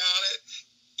laughing about it,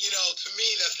 you know, to me,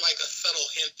 that's like a subtle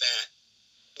hint that,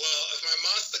 well, if my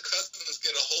monster cousins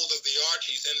get a hold of the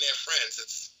Archies and their friends,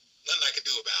 it's nothing I can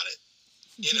do about it.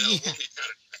 You know, it would be kind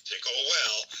of tragic. Oh,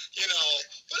 well, you know,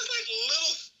 but it's like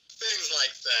little things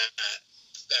like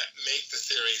that make the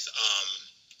series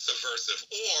subversive.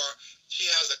 Or she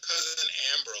has a cousin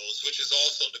Ambrose, which is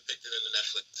also depicted in the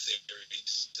Netflix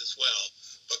series as well.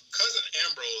 But cousin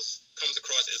Ambrose comes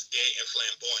across as gay and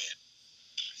flamboyant.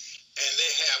 And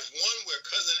they have one where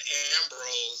cousin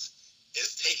Ambrose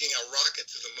is taking a rocket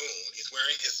to the moon. He's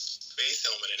wearing his space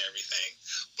helmet and everything.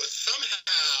 But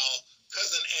somehow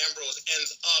cousin Ambrose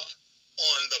ends up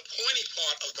on the pointy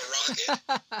part of the rocket.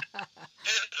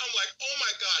 And I'm like, oh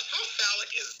my gosh, how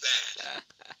phallic is that?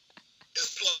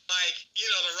 It's like, you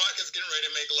know, the rocket's getting ready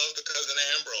to make love to cousin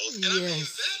Ambrose. And yes. I mean,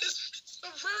 that is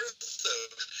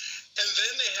subversive. And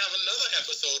then they have another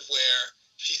episode where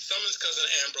she summons cousin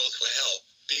Ambrose for help.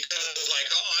 Because,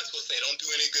 like, her aunts will say, don't do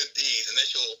any good deeds. And then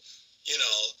she'll, you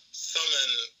know,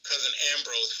 summon cousin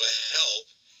Ambrose for help.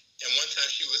 And one time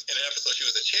in an episode, she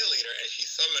was a cheerleader, and she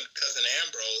summoned cousin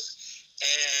Ambrose.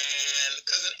 And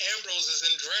cousin Ambrose is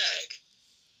in drag,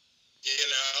 you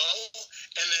know?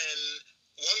 And then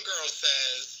one girl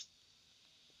says,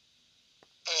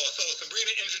 oh, so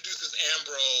Sabrina introduces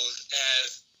Ambrose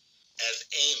as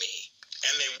Amy.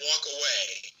 And they walk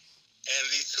away. And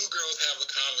these two girls have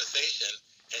a conversation.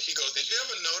 And she goes, did you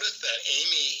ever notice that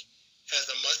Amy has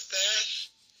a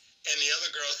mustache? And the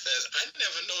other girl says, I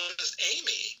never noticed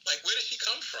Amy. Like, where did she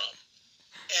come from?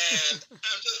 And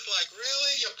I'm just like,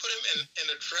 really? You put him in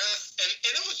a dress? And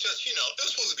it was just, you know, it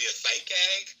was supposed to be a sight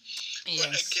gag. Yes.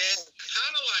 But again,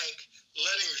 kind of like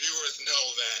letting viewers know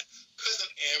that cousin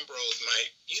Ambrose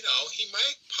might, you know, he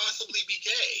might possibly be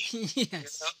gay.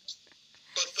 Yes. You know?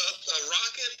 But the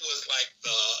rocket was like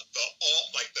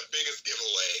the biggest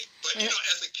giveaway. But you know,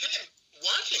 as a kid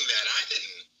watching that, I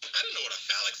didn't know what a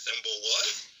phallic symbol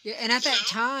was. Yeah, and at that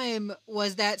time,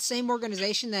 was that same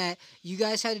organization that you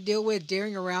guys had to deal with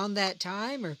during around that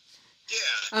time, or?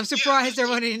 Yeah. I'm surprised there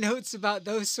weren't any notes about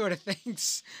those sort of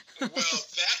things. Well,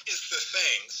 that is the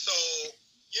thing. So,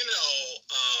 you know,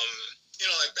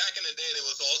 like back in the day, there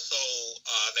was also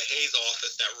the Hayes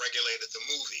office that regulated the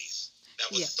movies. That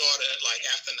was started like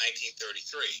after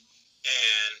 1933.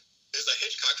 And there's a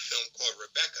Hitchcock film called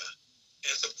Rebecca.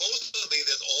 And supposedly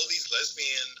there's all these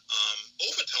lesbian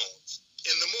overtones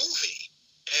in the movie.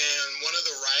 And one of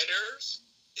the writers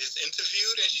is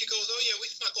interviewed and she goes, oh yeah, we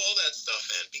snuck all that stuff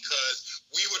in because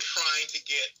we were trying to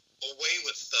get away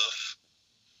with stuff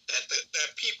that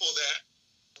people that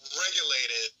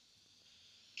regulated,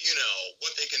 you know,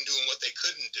 what they can do and what they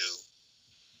couldn't do,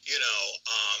 you know,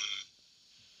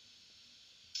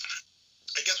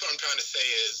 I guess what I'm trying to say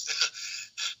is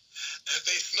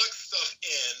they snuck stuff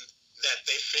in that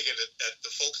they figured that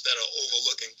the folks that are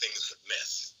overlooking things would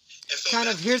miss. And so kind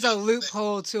of, here's a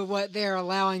loophole to what they're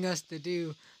allowing us to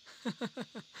do.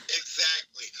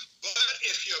 Exactly. But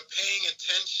if you're paying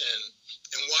attention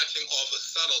and watching all the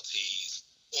subtleties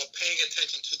or paying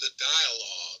attention to the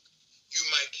dialogue, you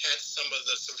might catch some of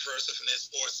the subversiveness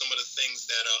or some of the things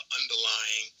that are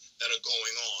underlying, that are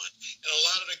going on. And a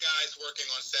lot of the guys working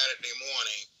on Saturday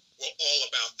morning were all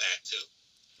about that too.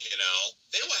 You know,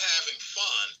 they were having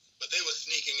fun, but they were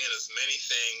sneaking in as many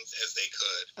things as they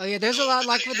could. Oh yeah, there's a lot,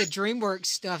 like with the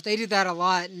DreamWorks stuff, they do that a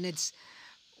lot, and it's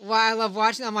why I love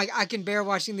watching. I'm like, I can bear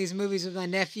watching these movies with my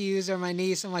nephews or my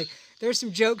niece. I'm like, there's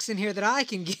some jokes in here that I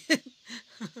can get.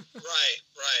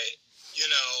 Right. You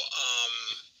know,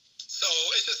 so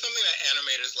it's just something that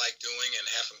animators like doing and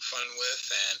having fun with,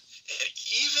 and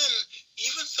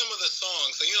even some of the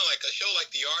songs. So, you know, like a show like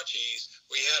The Archies,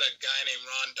 where you had a guy named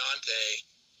Ron Dante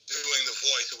doing the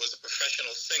voice, who was a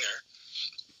professional singer.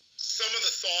 Some of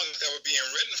the songs that were being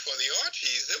written for The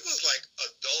Archies, it was like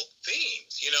adult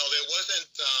themes. You know, there wasn't,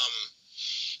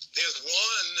 there's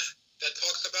one that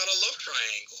talks about a love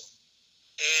triangle.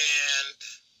 And,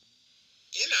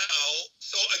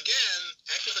 so again,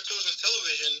 acting for children's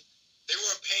television, they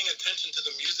weren't paying attention to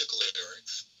the music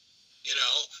lyrics.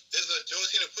 There's a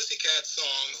Josie and the Pussycat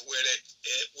song where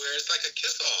it's like a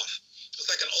kiss-off. It's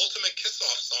like an ultimate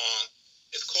kiss-off song.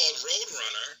 It's called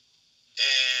Roadrunner.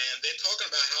 And they're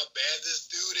talking about how bad this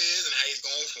dude is and how he's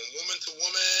going from woman to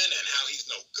woman and how he's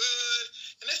no good.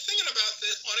 And they're singing about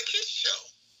this on a kids show.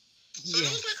 So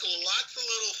Yeah. there was like lots of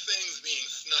little things being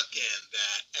snuck in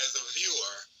that, as a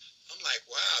viewer, I'm like,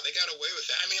 wow, they got away with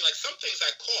that. I mean, like some things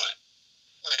I caught,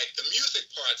 like the music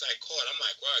parts I caught, I'm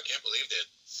like, wow, I can't believe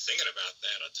they're singing about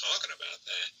that or talking about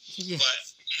that. Yes. But,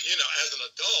 as an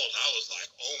adult, I was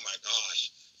like, oh my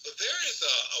gosh. So there is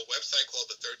a website called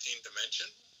The 13th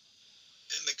Dimension.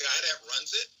 And the guy that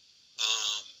runs it,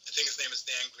 I think his name is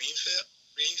Dan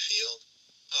Greenfield.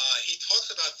 He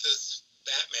talks about this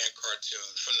Batman cartoon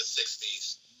from the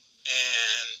 60s.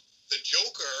 And the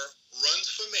Joker runs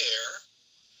for mayor,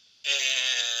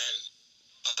 and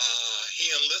he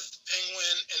enlists the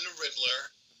Penguin and the Riddler,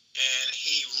 and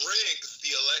he rigs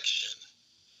the election.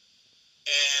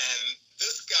 And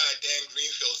this guy, Dan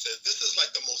Greenfield, says this is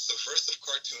like the most subversive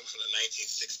cartoon from the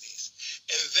 1960s.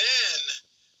 And then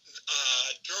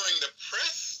during the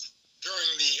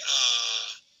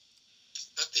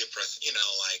not the press,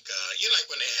 like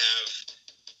when they have,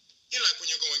 like when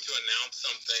you're going to announce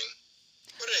something.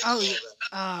 What do they call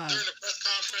that? During the press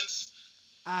conference.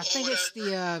 I think it's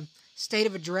the State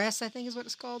of Address, I think is what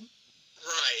it's called.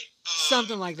 Right.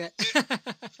 Something like that.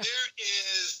 There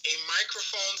is a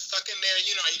microphone stuck in there.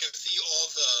 You can see all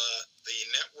the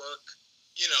network.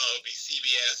 It'll be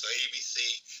CBS or ABC.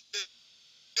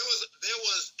 There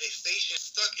was a station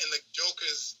stuck in the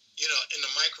Joker's, in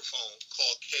the microphone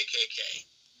called KKK.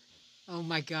 Oh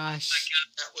my gosh.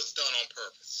 That was done on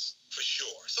purpose, for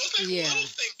sure. So it's like little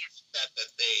things that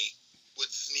they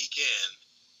would sneak in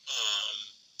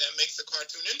that makes the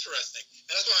cartoon interesting.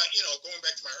 And that's why, going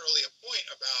back to my earlier point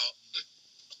about,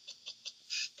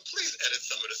 please edit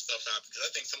some of this stuff out because I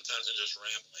think sometimes they're just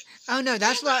rambling. Oh no,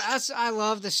 I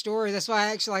love the story. That's why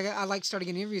I like starting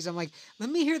interviews. I'm like, let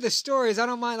me hear the stories. I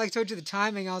don't mind. Like I told you the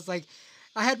timing. I was like,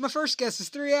 I had my first guess is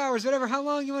 3 hours, whatever. How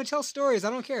long you want to tell stories? I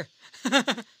don't care. Yeah.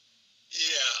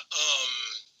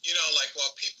 Like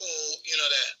while people,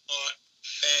 that aren't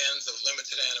fans of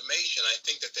limited animation, I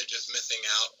think that they're just missing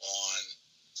out on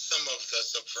some of the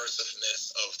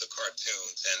subversiveness of the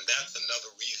cartoons, and that's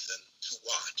another reason to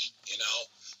watch.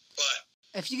 But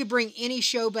if you could bring any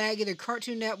show back, either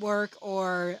Cartoon Network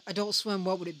or Adult Swim,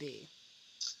 what would it be?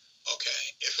 Okay,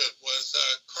 if it was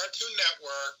Cartoon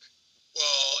Network,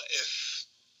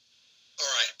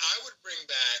 all right, I would bring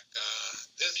back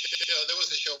this show. There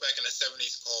was a show back in the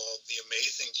 70s called The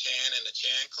Amazing Chan and the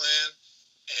Chan Clan,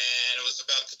 and it was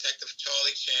about Detective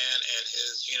Charlie Chan and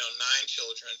his, 9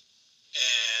 children.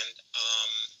 And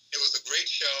it was a great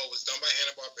show. It was done by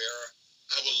Hanna-Barbera.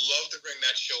 I would love to bring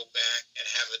that show back and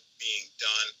have it being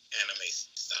done anime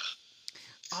style.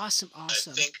 Awesome. I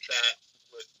think that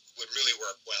would really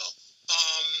work well.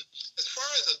 As far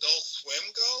as Adult Swim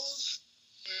goes,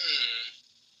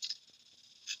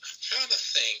 I'm trying to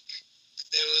think.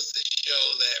 There was a show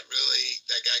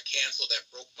that got canceled that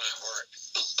broke my heart.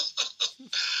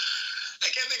 I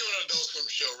can't think of an Adult Swim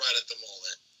show right at the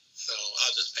moment. So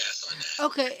I'll just pass on that.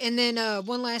 Okay, and then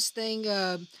one last thing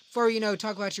before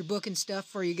talk about your book and stuff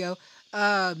before you go.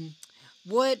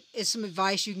 What is some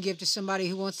advice you can give to somebody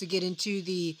who wants to get into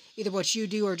either what you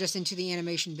do or just into the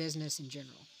animation business in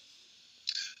general?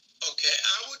 Okay,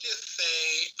 I would just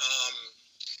say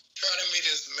try to meet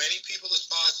as many people as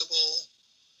possible.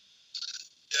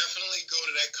 Definitely go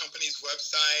to that company's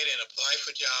website and apply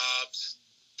for jobs.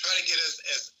 Try to get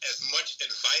as much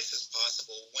advice as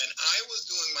possible. When I was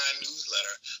doing my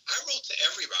newsletter, I wrote to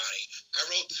everybody. I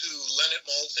wrote to Leonard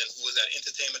Moulton, who was at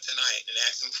Entertainment Tonight, and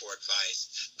asked him for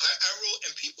advice. I wrote,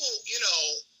 and people,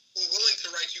 were willing to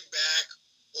write you back,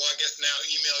 or I guess now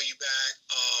email you back.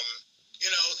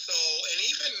 So, and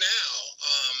even now,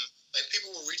 like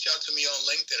people will reach out to me on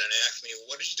LinkedIn and ask me,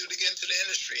 what did you do to get into the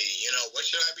industry? What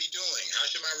should I be doing? How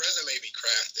should my resume be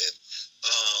crafted?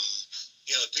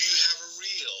 Do you have a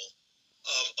reel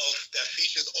of that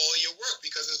features all your work?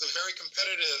 Because it's a very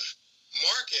competitive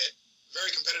market,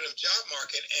 very competitive job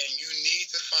market, and you need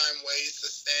to find ways to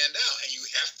stand out, and you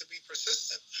have to be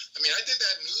persistent. I mean, I did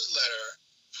that newsletter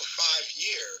for 5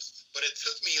 years, but it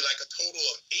took me like a total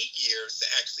of 8 years to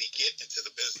actually get into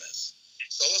the business.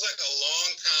 So it was like a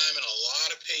long time and a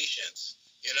lot of patience.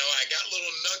 I got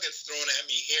little nuggets thrown at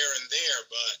me here and there,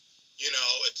 but,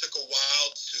 it took a while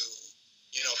to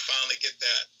finally get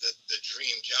the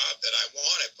dream job that I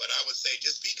wanted. But I would say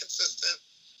just be consistent,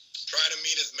 try to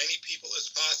meet as many people as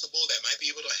possible that might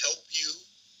be able to help you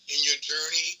in your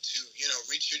journey to,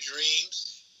 reach your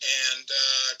dreams, and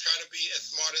try to be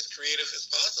as smart, as creative as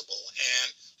possible.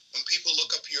 And when people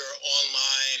look up your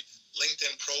online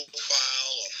LinkedIn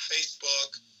profile or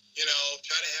Facebook,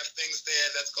 try to have things there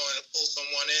that's going to pull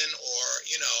someone in, or,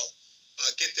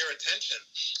 get their attention.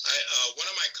 One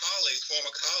of my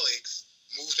former colleagues,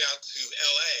 moved out to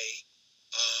LA,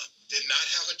 did not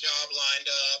have a job lined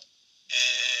up,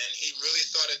 and he really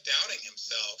started doubting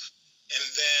himself. And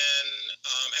then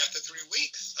after 3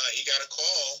 weeks, he got a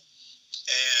call,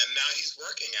 and now he's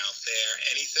working out there.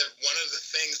 And he said one of the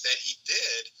things that he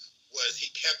did was he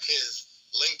kept his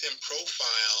LinkedIn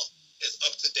profile as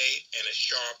up to date and as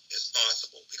sharp as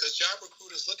possible, because job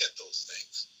recruiters look at those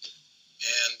things.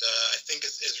 And I think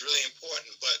it's really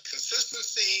important. But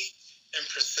consistency and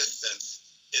persistence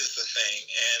is the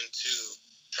thing, and to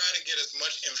try to get as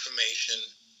much information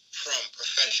from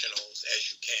professionals as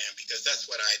you can, because that's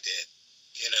what I did.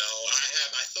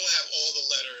 I still have all the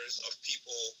letters of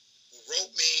people who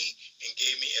wrote me and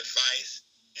gave me advice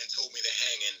and told me to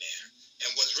hang in there.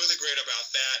 And what's really great about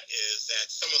that is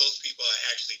that some of those people I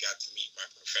actually got to meet my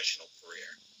professional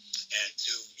career and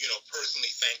to,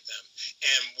 personally thank them.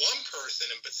 And one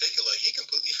person in particular, he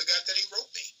completely forgot that he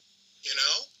wrote me,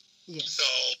 Yes. So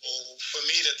for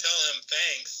me to tell him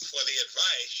thanks for the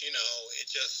advice, he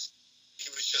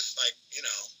was just like,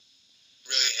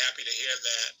 really happy to hear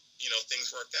that,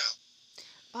 things worked out.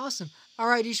 Awesome. All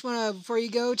right, you just want to, before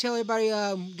you go, tell everybody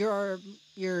your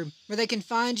where they can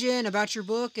find you and about your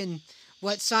book and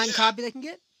what signed copy they can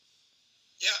get?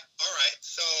 Yeah, all right.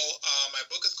 So my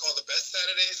book is called The Best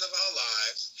Saturdays of Our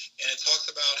Lives, and it talks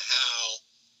about how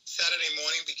Saturday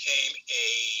morning became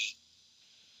a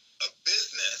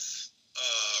business,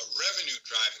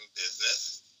 revenue-driving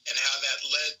business, and how that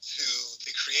led to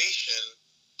the creation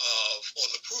of, or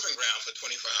the proving ground for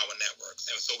 24-hour networks.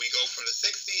 And so we go from the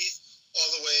 60s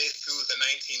all the way through the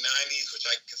 1990s, which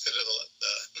I consider the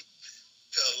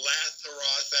last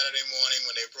hurrah Saturday morning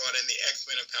when they brought in the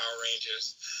X-Men and Power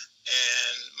Rangers.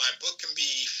 And my book can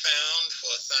be found for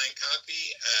a signed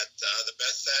copy at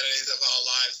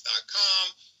thebestsaturdaysofourlives.com,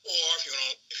 or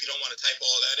if you don't want to type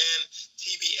all that in,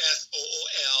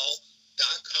 tbsool.com,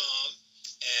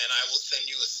 and I will send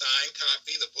you a signed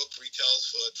copy. The book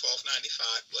retails for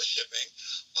 $12.95 plus shipping.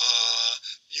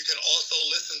 You can also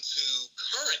listen to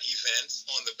current events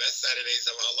on the Best Saturdays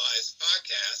of Our Lives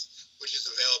podcast, which is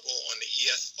available on the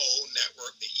ESO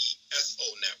network,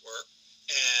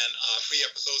 and free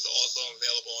episodes are also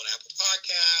available on Apple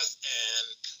Podcasts and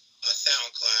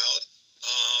SoundCloud.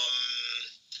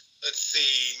 Let's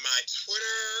see, my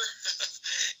Twitter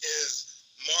is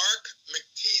Mark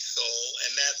McTeasel,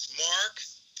 and that's Mark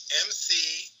MC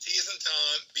T as in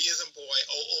Tom, B as in boy,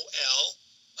 OOL.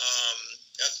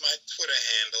 That's my Twitter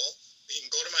handle. You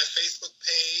can go to my Facebook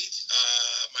page,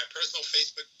 my personal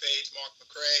Facebook page, Mark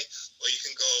McCray, or you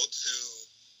can go to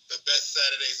the Best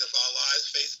Saturdays of Our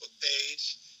Lives Facebook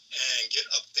page and get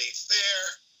updates there.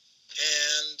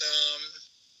 And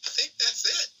I think that's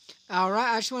it. All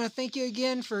right. I just want to thank you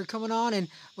again for coming on. And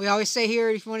we always say here,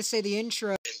 if you want to say the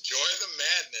intro. Enjoy the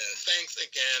madness. Thanks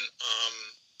again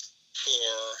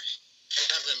for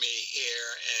having me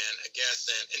here, and I guess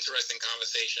an interesting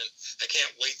conversation. I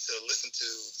can't wait to listen to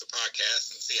the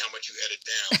podcast and see how much you edit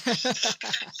down.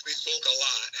 We spoke a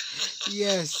lot.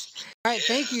 Yes. All right. Yeah.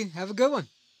 Thank you. Have a good one.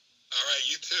 All right.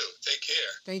 You too. Take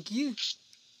care. Thank you. All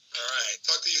right.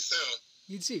 Talk to you soon.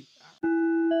 You too.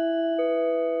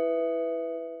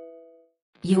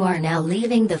 You are now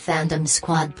leaving the Fandom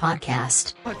Squad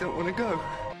podcast. I don't want to go.